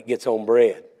stuff that gets on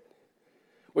bread.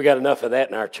 We got enough of that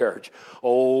in our church.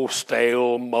 Oh,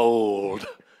 stale mold.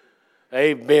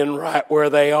 They've been right where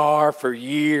they are for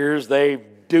years. They've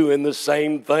doing the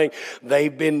same thing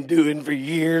they've been doing for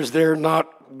years. They're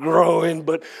not growing,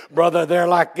 but brother, they're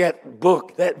like that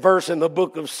verse in the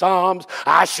book of Psalms,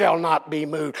 I shall not be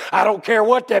moved. I don't care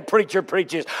what that preacher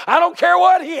preaches. I don't care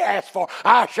what he asks for.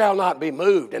 I shall not be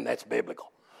moved, and that's biblical.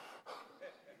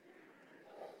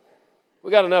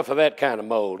 We got enough of that kind of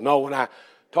mold. No, when I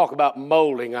talk about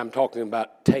molding, I'm talking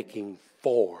about taking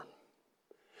form,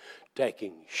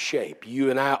 taking shape. You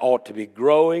and I ought to be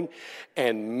growing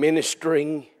and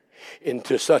ministering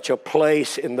into such a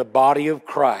place in the body of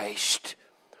Christ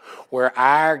where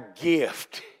our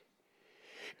gift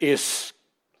is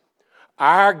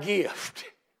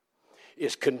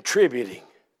contributing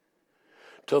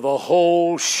to the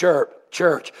whole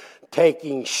church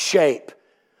taking shape,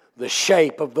 the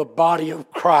shape of the body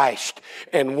of Christ,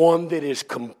 and one that is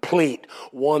complete,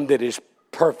 one that is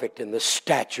perfect in the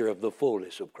stature of the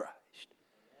fullness of Christ.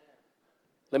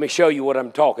 Let me show you what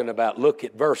I'm talking about. Look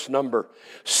at verse number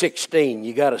 16.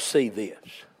 You got to see this.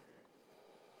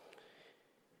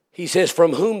 He says,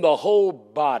 from whom the whole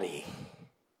body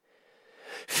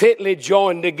fitly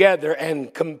joined together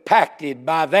and compacted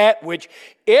by that which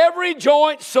every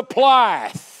joint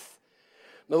supplieth.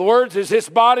 In other words, as this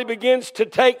body begins to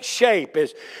take shape,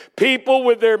 as people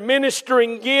with their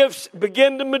ministering gifts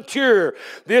begin to mature,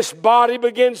 this body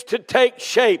begins to take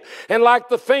shape. And like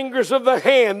the fingers of the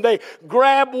hand, they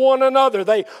grab one another,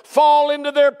 they fall into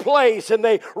their place, and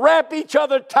they wrap each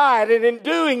other tight. And in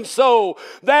doing so,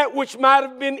 that which might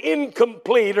have been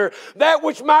incomplete or that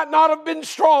which might not have been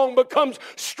strong becomes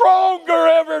stronger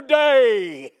every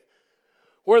day,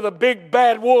 where the big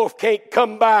bad wolf can't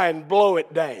come by and blow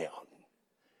it down.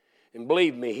 And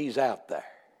believe me, he's out there.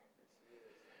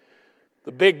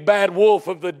 The big bad wolf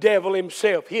of the devil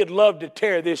himself, he'd love to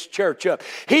tear this church up.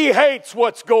 He hates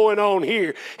what's going on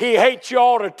here. He hates your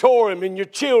auditorium and your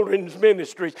children's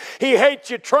ministries. He hates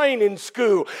your training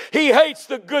school. He hates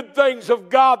the good things of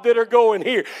God that are going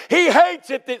here. He hates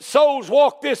it that souls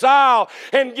walk this aisle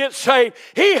and get saved.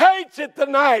 He hates it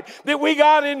tonight that we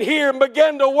got in here and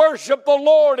began to worship the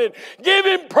Lord and give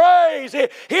Him praise.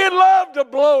 He'd love to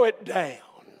blow it down.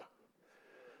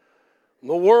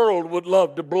 The world would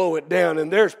love to blow it down,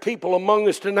 and there's people among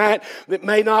us tonight that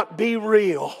may not be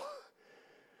real.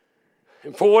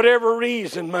 And for whatever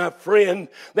reason, my friend,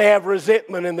 they have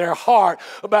resentment in their heart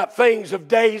about things of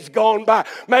days gone by.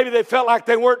 Maybe they felt like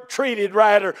they weren't treated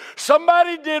right or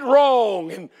somebody did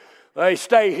wrong, and they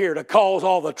stay here to cause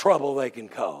all the trouble they can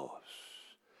cause.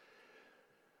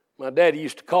 My daddy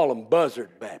used to call them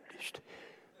Buzzard Baptist.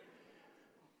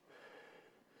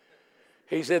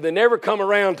 He said they never come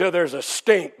around till there's a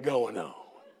stink going on.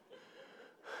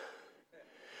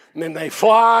 And then they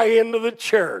fly into the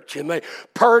church and they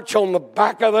perch on the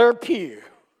back of their pew.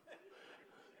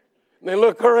 And they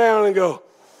look around and go,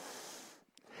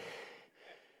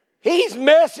 he's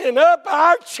messing up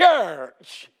our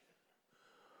church.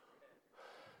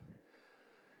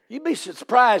 You'd be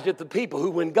surprised at the people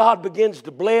who, when God begins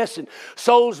to bless and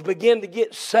souls begin to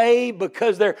get saved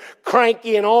because they're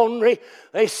cranky and ornery,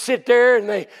 they sit there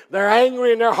and they're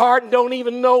angry in their heart and don't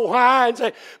even know why and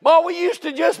say, boy, we used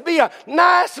to just be a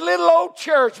nice little old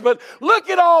church, but look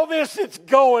at all this that's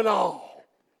going on.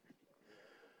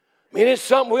 I mean, it's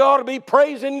something we ought to be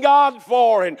praising God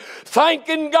for and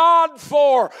thanking God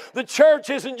for. The church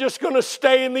isn't just going to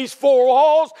stay in these four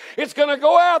walls. It's going to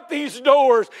go out these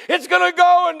doors. It's going to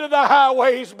go into the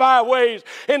highways, byways,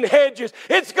 and hedges.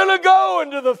 It's going to go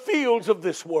into the fields of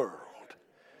this world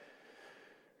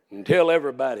and tell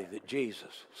everybody that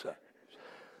Jesus saves.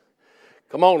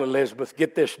 Come on, Elizabeth,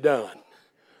 get this done.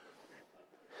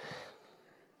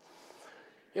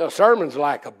 You know, a sermon's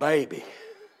like a baby.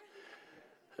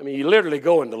 I mean, you literally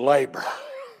go into labor.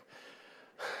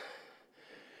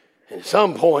 And at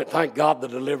some point, thank God the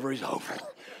delivery's over.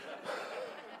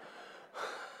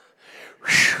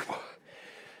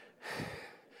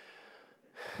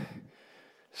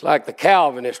 It's like the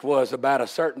Calvinist was about a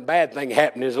certain bad thing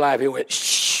happened in his life. He went,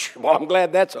 shh. Well, I'm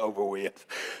glad that's over with.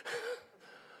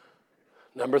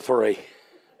 Number 3,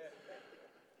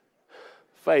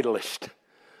 fatalist.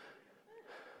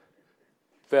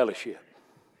 Fellowship.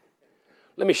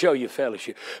 Let me show you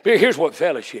fellowship. Here's what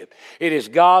fellowship. It is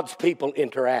God's people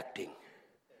interacting.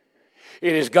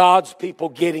 It is God's people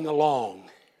getting along.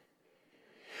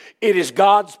 It is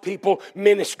God's people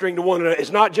ministering to one another.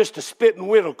 It's not just a spit and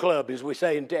whittle club, as we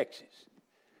say in Texas.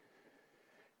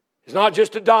 It's not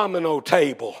just a domino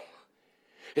table.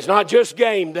 It's not just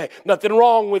game day. Nothing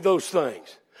wrong with those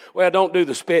things. Well, don't do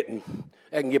the spitting.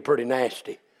 That can get pretty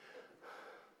nasty.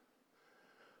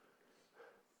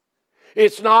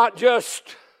 It's not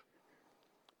just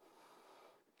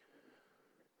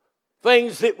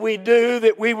things that we do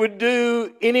that we would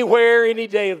do anywhere, any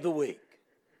day of the week.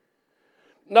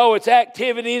 No, it's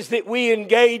activities that we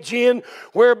engage in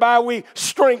whereby we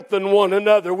strengthen one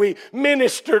another. We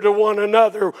minister to one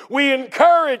another. We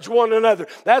encourage one another.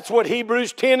 That's what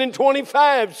Hebrews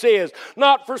 10:25 says.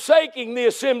 Not forsaking the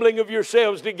assembling of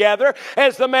yourselves together,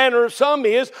 as the manner of some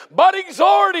is, but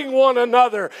exhorting one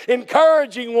another,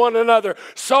 encouraging one another.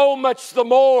 So much the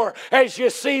more as you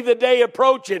see the day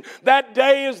approaching. That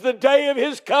day is the day of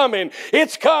His coming.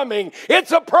 It's coming.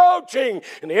 It's approaching.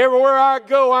 And everywhere I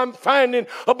go, I'm finding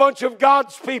a bunch of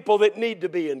God's people that need to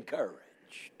be encouraged.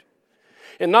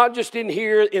 And not just in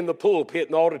here in the pulpit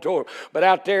in the auditorium, but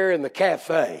out there in the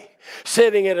cafe,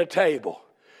 sitting at a table,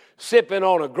 sipping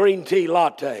on a green tea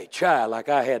latte, chai like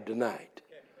I had tonight.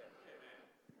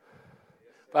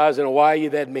 If I was in Hawaii,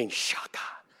 that'd mean shaka,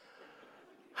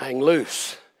 hang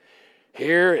loose.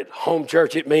 Here at home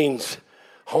church, it means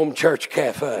home church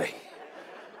cafe.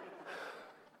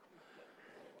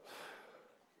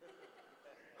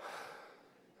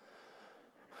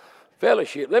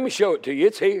 Fellowship. Let me show it to you.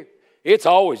 It's here. It's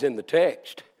always in the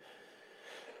text.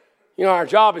 You know, our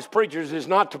job as preachers is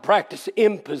not to practice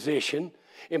imposition,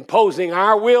 imposing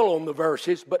our will on the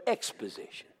verses, but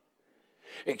exposition,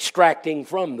 extracting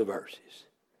from the verses.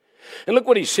 And look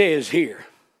what he says here.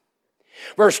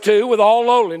 Verse 2, with all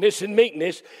lowliness and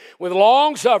meekness, with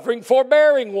long suffering,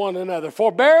 forbearing one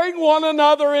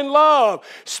another in love,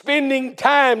 spending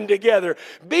time together,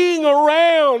 being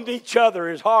around each other,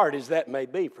 as hard as that may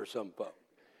be for some folks.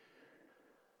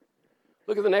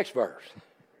 Look at the next verse.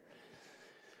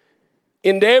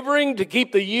 Endeavoring to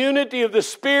keep the unity of the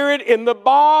Spirit in the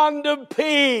bond of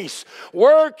peace,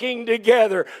 working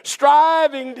together,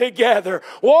 striving together,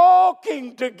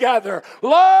 walking together,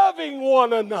 loving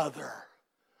one another,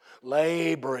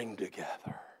 laboring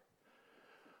together.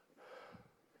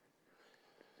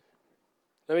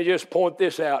 Let me just point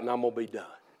this out and I'm going to be done.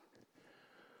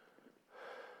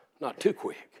 Not too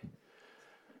quick,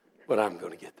 but I'm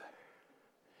going to get there.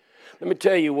 Let me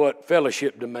tell you what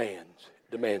fellowship demands.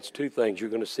 It demands two things. You're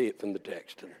going to see it from the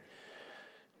text.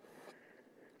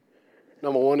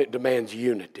 Number one, it demands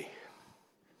unity.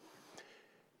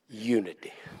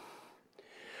 Unity.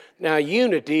 Now,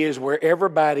 unity is where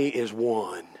everybody is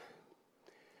one.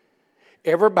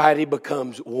 Everybody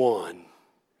becomes one.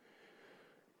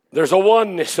 There's a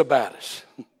oneness about us.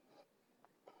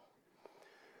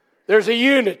 There's a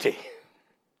unity.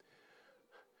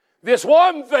 This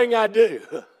one thing I do.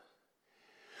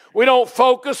 We don't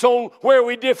focus on where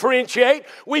we differentiate.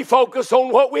 We focus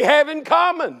on what we have in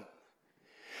common.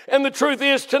 And the truth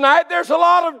is tonight there's a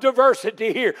lot of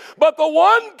diversity here. But the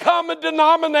one common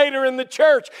denominator in the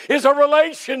church is a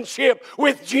relationship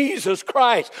with Jesus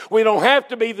Christ. We don't have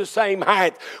to be the same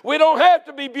height. We don't have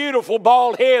to be beautiful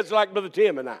bald heads like Brother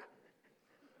Tim and I.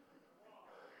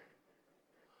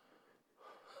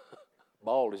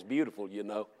 Bald is beautiful, you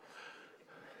know.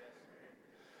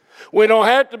 We don't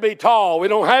have to be tall. We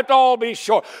don't have to all be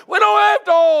short. We don't have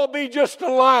to all be just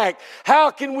alike.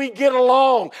 How can we get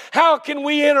along? How can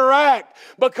we interact?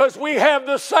 Because we have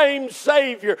the same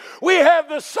Savior. We have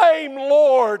the same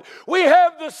Lord. We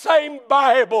have the same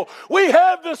Bible. We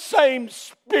have the same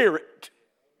Spirit.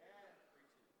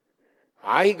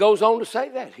 He goes on to say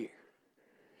that here.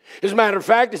 As a matter of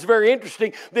fact, it's very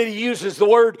interesting that he uses the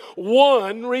word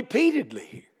one repeatedly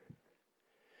here.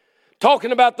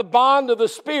 Talking about the bond of the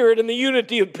Spirit and the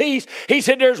unity of peace, he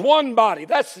said there's one body,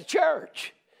 that's the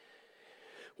church.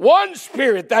 One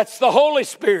Spirit, that's the Holy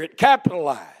Spirit,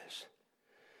 capitalized.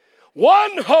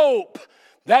 One hope,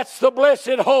 that's the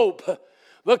blessed hope,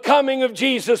 the coming of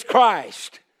Jesus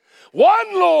Christ.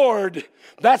 One Lord,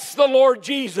 that's the Lord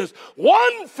Jesus.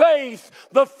 One faith,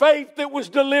 the faith that was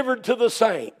delivered to the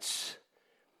saints.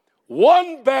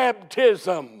 One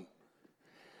baptism.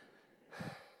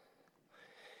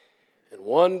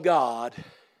 One God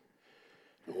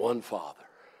and one Father.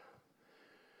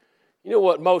 You know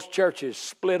what most churches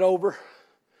split over?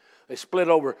 They split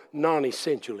over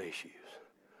non-essential issues.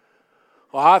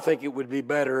 Well, I think it would be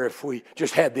better if we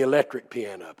just had the electric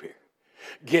piano up here.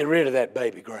 Get rid of that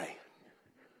baby grand.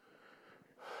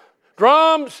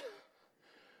 Drums,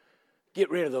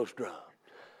 get rid of those drums.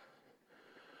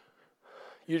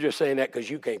 You're just saying that because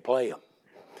you can't play them.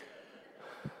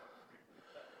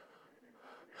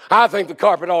 I think the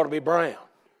carpet ought to be brown.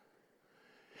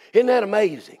 Isn't that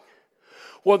amazing?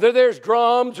 Whether there's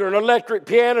drums or an electric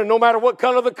piano, no matter what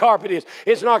color the carpet is,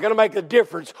 it's not going to make a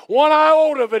difference, one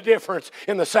iota of a difference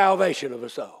in the salvation of a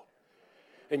soul.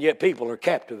 And yet people are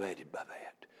captivated by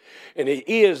that. And it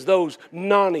is those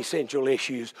non-essential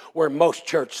issues where most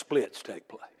church splits take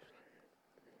place.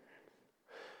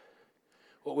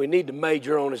 What we need to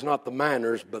major on is not the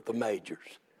minors, but the majors.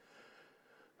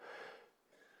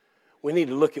 We need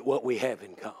to look at what we have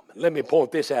in common. Let me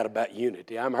point this out about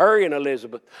unity. I'm hurrying,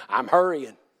 Elizabeth. I'm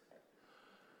hurrying.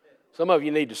 Some of you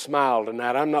need to smile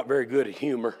tonight. I'm not very good at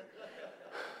humor.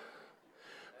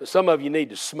 But some of you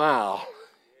need to smile.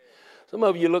 Some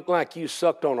of you look like you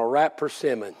sucked on a ripe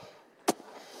persimmon.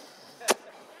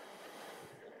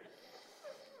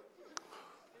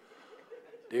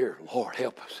 Dear Lord,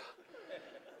 help us.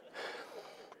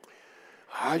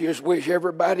 I just wish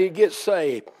everybody would get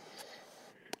saved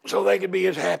so they could be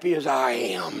as happy as I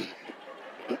am.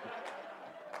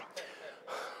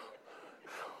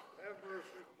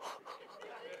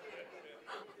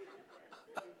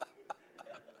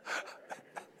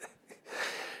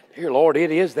 Dear Lord, it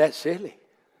is that silly.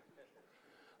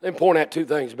 Let me point out two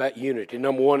things about unity.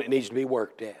 Number one, it needs to be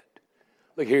worked at.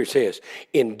 Look here, it says,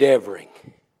 endeavoring.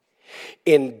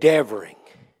 Endeavoring.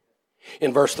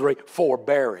 In verse 3,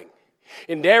 forbearing.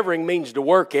 Endeavoring means to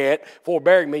work at.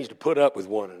 Forbearing means to put up with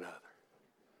one another.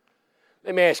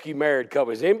 Let me ask you married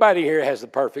couples. Anybody here has the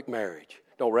perfect marriage?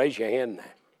 Don't raise your hand now,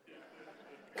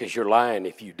 because you're lying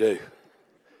if you do.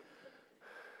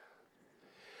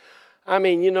 I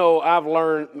mean, you know, I've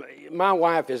learned, my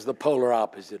wife is the polar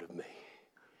opposite of me.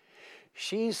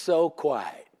 She's so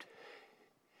quiet.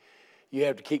 You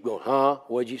have to keep going, huh?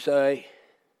 What'd you say?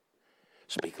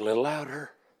 Speak a little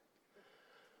louder.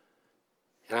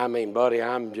 And I mean, buddy,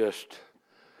 I'm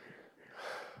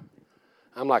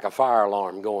like a fire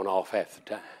alarm going off half the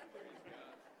time.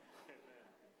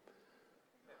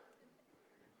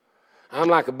 I'm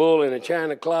like a bull in a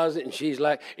china closet, and she's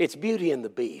like, it's Beauty and the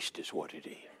Beast is what it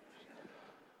is.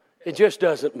 It just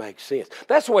doesn't make sense.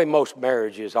 That's the way most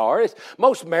marriages are.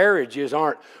 Most marriages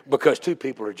aren't because two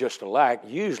people are just alike.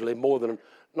 Usually more than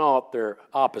not, they're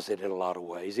opposite in a lot of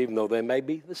ways, even though they may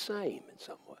be the same in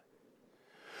some way.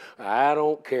 I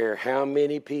don't care how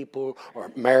many people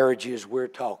or marriages we're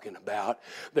talking about.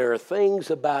 There are things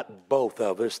about both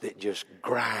of us that just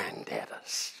grind at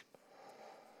us.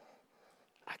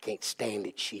 I can't stand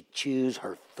it. She chews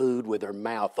her food with her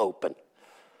mouth open.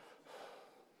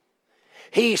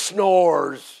 He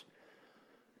snores.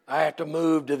 I have to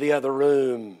move to the other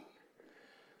room.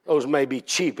 Those may be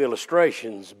cheap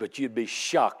illustrations, but you'd be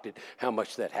shocked at how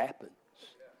much that happens.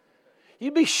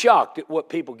 You'd be shocked at what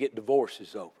people get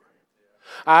divorces over.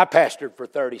 I pastored for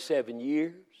 37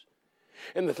 years.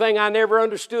 And the thing I never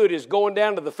understood is going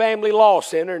down to the Family Law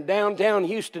Center in downtown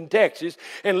Houston, Texas,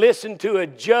 and listen to a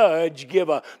judge give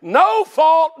a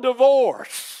no-fault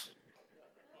divorce.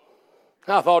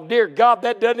 I thought, dear God,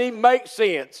 that doesn't even make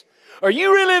sense. Are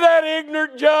you really that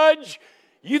ignorant, Judge?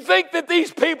 You think that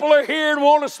these people are here and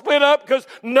want to split up because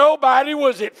nobody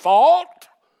was at fault?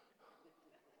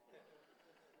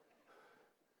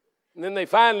 And then they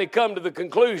finally come to the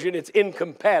conclusion it's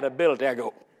incompatibility. I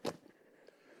go,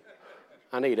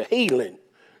 I need a healing.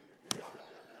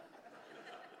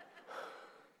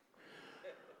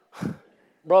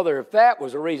 Brother, if that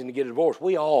was a reason to get a divorce,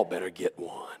 we all better get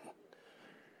one.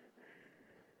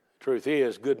 Truth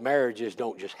is, good marriages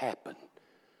don't just happen.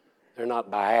 They're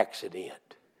not by accident.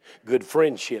 Good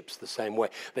friendships the same way.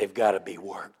 They've got to be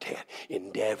worked at.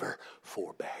 Endeavor,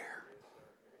 forbear.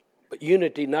 But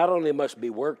unity not only must be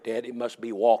worked at, it must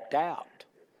be walked out.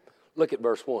 Look at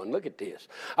verse 1. Look at this.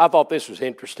 I thought this was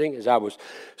interesting as I was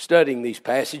studying these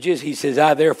passages. He says,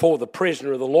 I therefore, the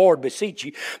prisoner of the Lord, beseech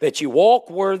you that you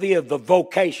walk worthy of the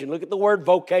vocation. Look at the word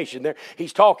vocation there.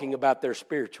 He's talking about their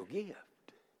spiritual gift.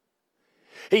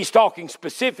 He's talking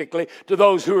specifically to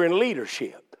those who are in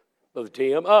leadership. Brother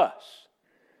Tim, us.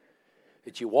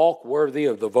 That you walk worthy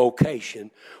of the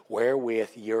vocation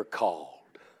wherewith you're called.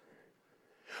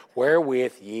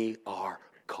 Wherewith ye are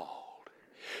called.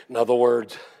 In other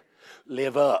words,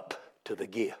 live up to the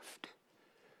gift.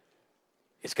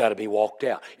 It's got to be walked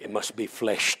out. It must be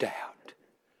fleshed out.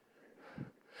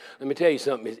 Let me tell you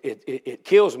something. It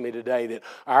kills me today that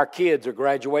our kids are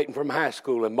graduating from high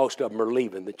school and most of them are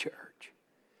leaving the church.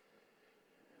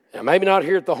 Now, maybe not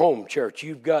here at the home church.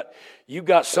 You've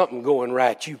got something going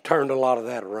right. You've turned a lot of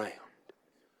that around.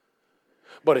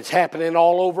 But it's happening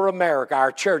all over America.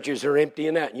 Our churches are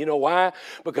emptying out. You know why?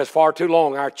 Because far too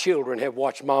long our children have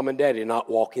watched mom and daddy not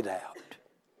walk it out.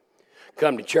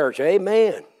 Come to church,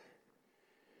 amen.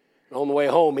 And on the way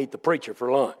home, eat the preacher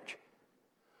for lunch.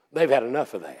 They've had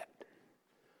enough of that.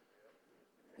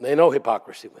 They know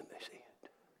hypocrisy when they see it.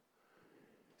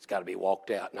 It's got to be walked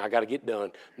out. And I got to get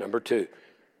done. Number 2.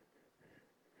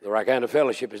 The right kind of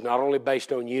fellowship is not only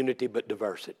based on unity, but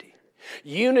diversity.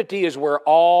 Unity is where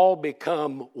all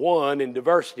become one, and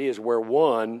diversity is where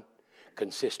one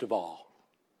consists of all.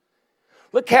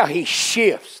 Look how he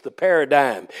shifts the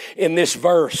paradigm in this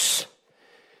verse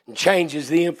and changes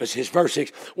the emphasis. Verse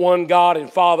 6, one God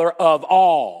and Father of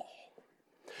all,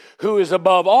 who is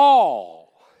above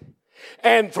all,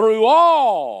 and through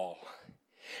all,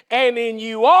 and in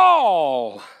you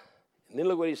all. And then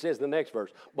look what he says in the next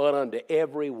verse. But unto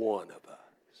every one of us.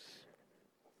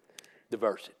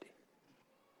 Diversity.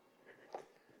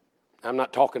 I'm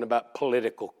not talking about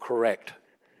political correct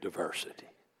diversity.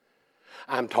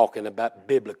 I'm talking about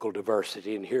biblical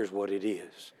diversity, and here's what it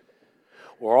is.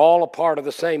 We're all a part of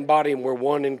the same body, and we're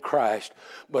one in Christ,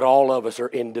 but all of us are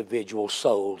individual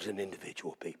souls and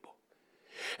individual people.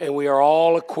 And we are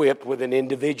all equipped with an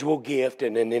individual gift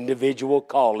and an individual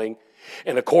calling.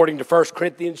 And according to 1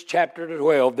 Corinthians chapter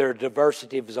 12, there are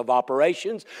diversities of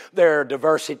operations, there are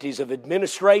diversities of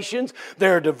administrations,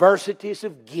 there are diversities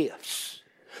of gifts.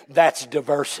 That's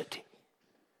diversity.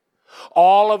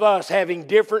 All of us having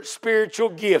different spiritual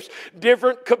gifts,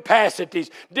 different capacities,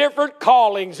 different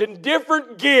callings, and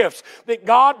different gifts that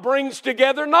God brings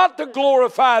together, not to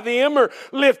glorify them or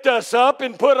lift us up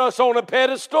and put us on a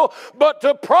pedestal, but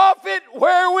to profit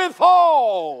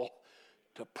wherewithal.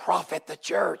 To profit the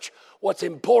church. What's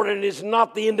important is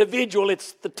not the individual,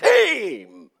 it's the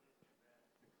team.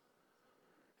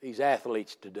 These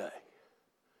athletes today,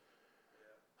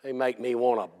 they make me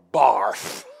want to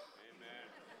barf.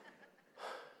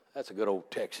 That's a good old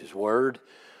Texas word.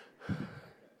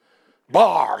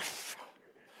 Barf.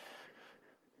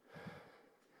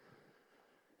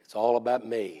 It's all about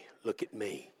me. Look at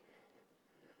me.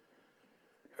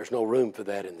 There's no room for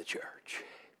that in the church.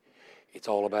 It's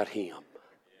all about Him.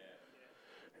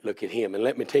 Look at Him. And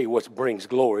let me tell you what brings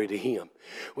glory to Him.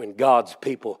 When God's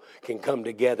people can come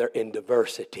together in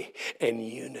diversity and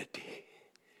unity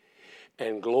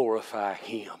and glorify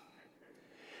Him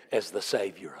as the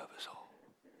Savior of us all.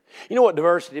 You know what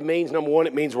diversity means? Number one,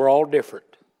 it means we're all different.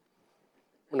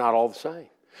 We're not all the same.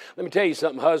 Let me tell you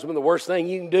something, husband. The worst thing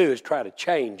you can do is try to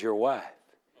change your wife.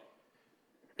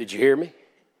 Did you hear me?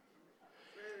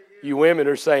 You women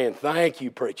are saying, thank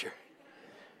you, preacher.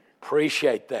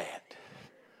 Appreciate that.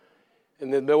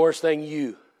 And then the worst thing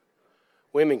you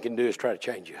women can do is try to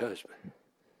change your husband.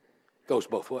 It goes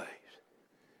both ways.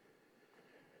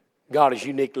 God is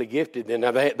uniquely gifted. Then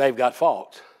now they've got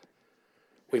faults.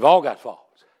 We've all got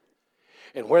faults.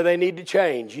 And where they need to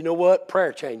change, you know what?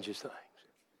 Prayer changes things.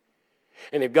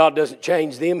 And if God doesn't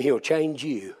change them, He'll change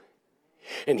you.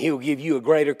 And He'll give you a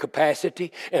greater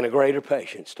capacity and a greater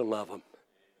patience to love them.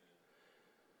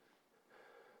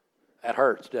 That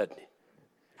hurts, doesn't it?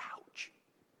 Ouch.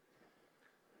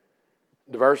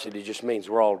 Diversity just means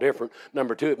we're all different.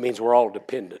 Number two, it means we're all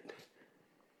dependent.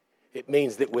 It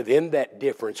means that within that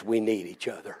difference, we need each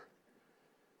other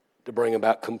to bring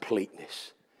about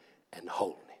completeness and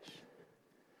wholeness.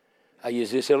 I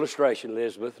use this illustration,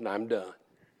 Elizabeth, and I'm done.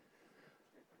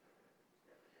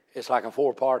 It's like a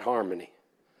 4-part harmony.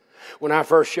 When I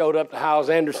first showed up to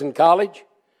Hyles-Anderson College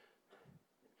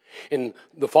in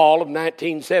the fall of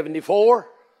 1974,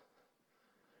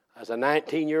 I was a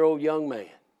 19-year-old young man.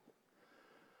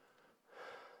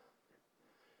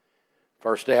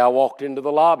 First day I walked into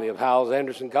the lobby of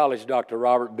Hyles-Anderson College, Dr.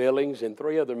 Robert Billings and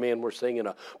 3 other men were singing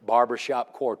a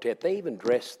barbershop quartet. They even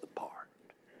dressed the part.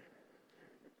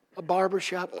 A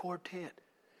barbershop quartet.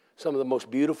 Some of the most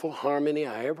beautiful harmony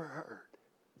I ever heard.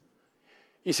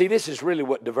 You see, this is really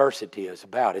what diversity is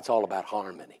about. It's all about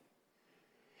harmony.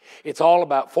 It's all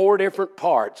about 4 different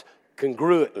parts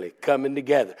congruently coming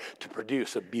together to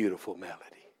produce a beautiful melody.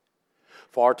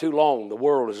 Far too long, the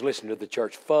world has listened to the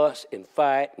church fuss and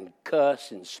fight and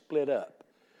cuss and split up.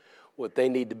 What they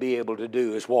need to be able to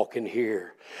do is walk in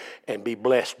here and be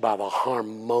blessed by the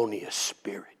harmonious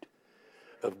spirit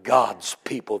of God's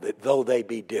people, that though they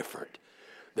be different,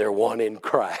 they're one in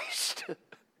Christ.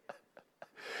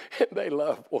 And they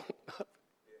love one another.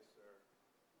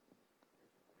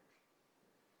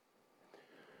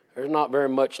 There's not very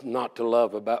much not to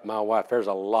love about my wife. There's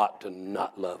a lot to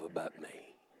not love about me.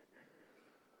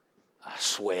 I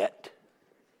sweat.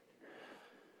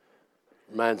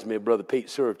 Reminds me of Brother Pete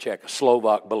Surevchak, a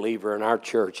Slovak believer in our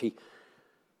church. He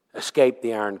escaped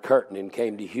the Iron Curtain and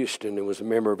came to Houston and was a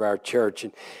member of our church,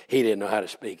 and he didn't know how to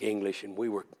speak English, and we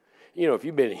were, you know, if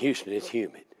you've been in Houston, it's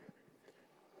humid,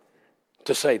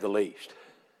 to say the least.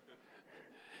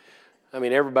 I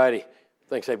mean, everybody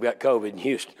thinks they've got COVID in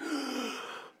Houston.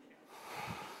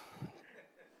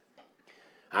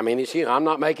 I mean, it's, you know, I'm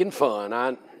not making fun.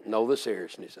 I know the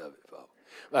seriousness of it, folks.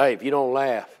 But hey, if you don't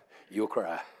laugh, you'll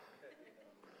cry.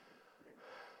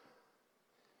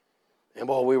 And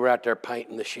boy, we were out there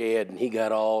painting the shed, and he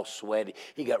got all sweaty.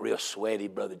 He got real sweaty,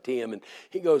 Brother Tim, and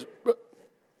he goes,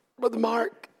 Brother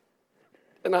Mark.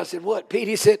 And I said, what, Pete?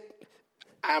 He said,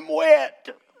 I'm wet.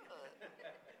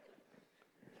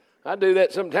 I do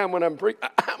that sometime when I'm preaching.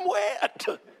 I'm wet.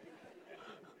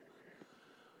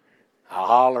 I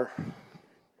holler. I'm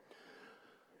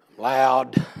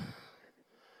loud.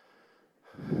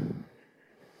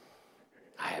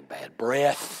 I have bad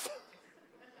breath.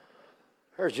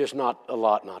 There's just not a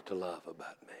lot not to love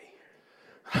about me.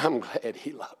 I'm glad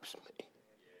He loves me.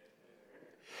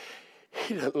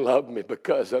 He doesn't love me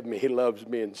because of me. He loves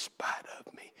me in spite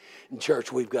of me. In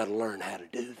church, we've got to learn how to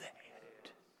do that.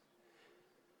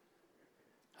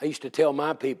 I used to tell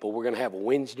my people we're going to have a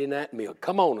Wednesday night meal.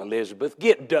 Come on, Elizabeth,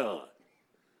 get done.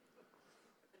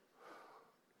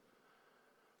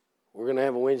 We're going to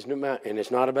have a Wednesday night, and it's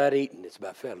not about eating, it's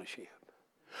about fellowship.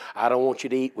 I don't want you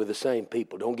to eat with the same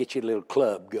people. Don't get your little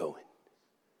club going.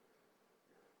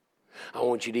 I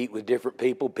want you to eat with different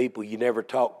people, people you never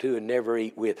talk to and never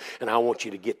eat with, and I want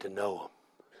you to get to know them.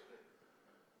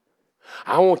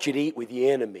 I want you to eat with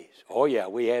your enemies. Oh, yeah,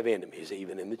 we have enemies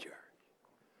even in the church.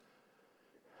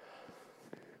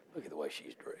 Look at the way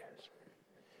she's dressed.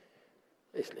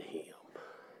 Listen to him.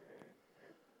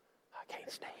 I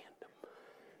can't stand him.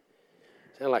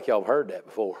 Sound like y'all have heard that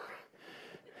before.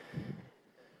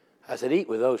 I said, eat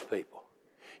with those people.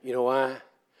 You know why?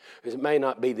 Because it may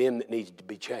not be them that needs to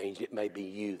be changed. It may be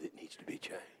you that needs to be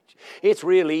changed. It's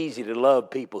real easy to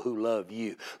love people who love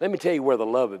you. Let me tell you where the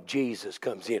love of Jesus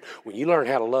comes in. When you learn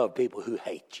how to love people who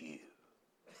hate you.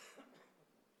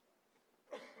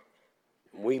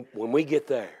 When we get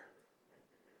there,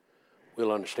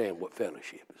 we'll understand what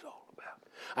fellowship is all about.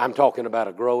 I'm talking about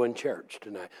a growing church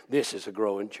tonight. This is a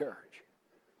growing church.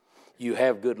 You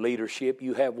have good leadership.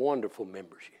 You have wonderful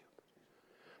membership.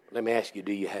 Let me ask you,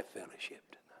 do you have fellowship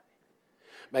tonight?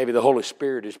 Maybe the Holy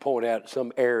Spirit is pointing out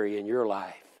some area in your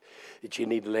life that you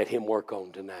need to let Him work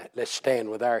on tonight. Let's stand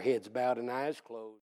with our heads bowed and eyes closed.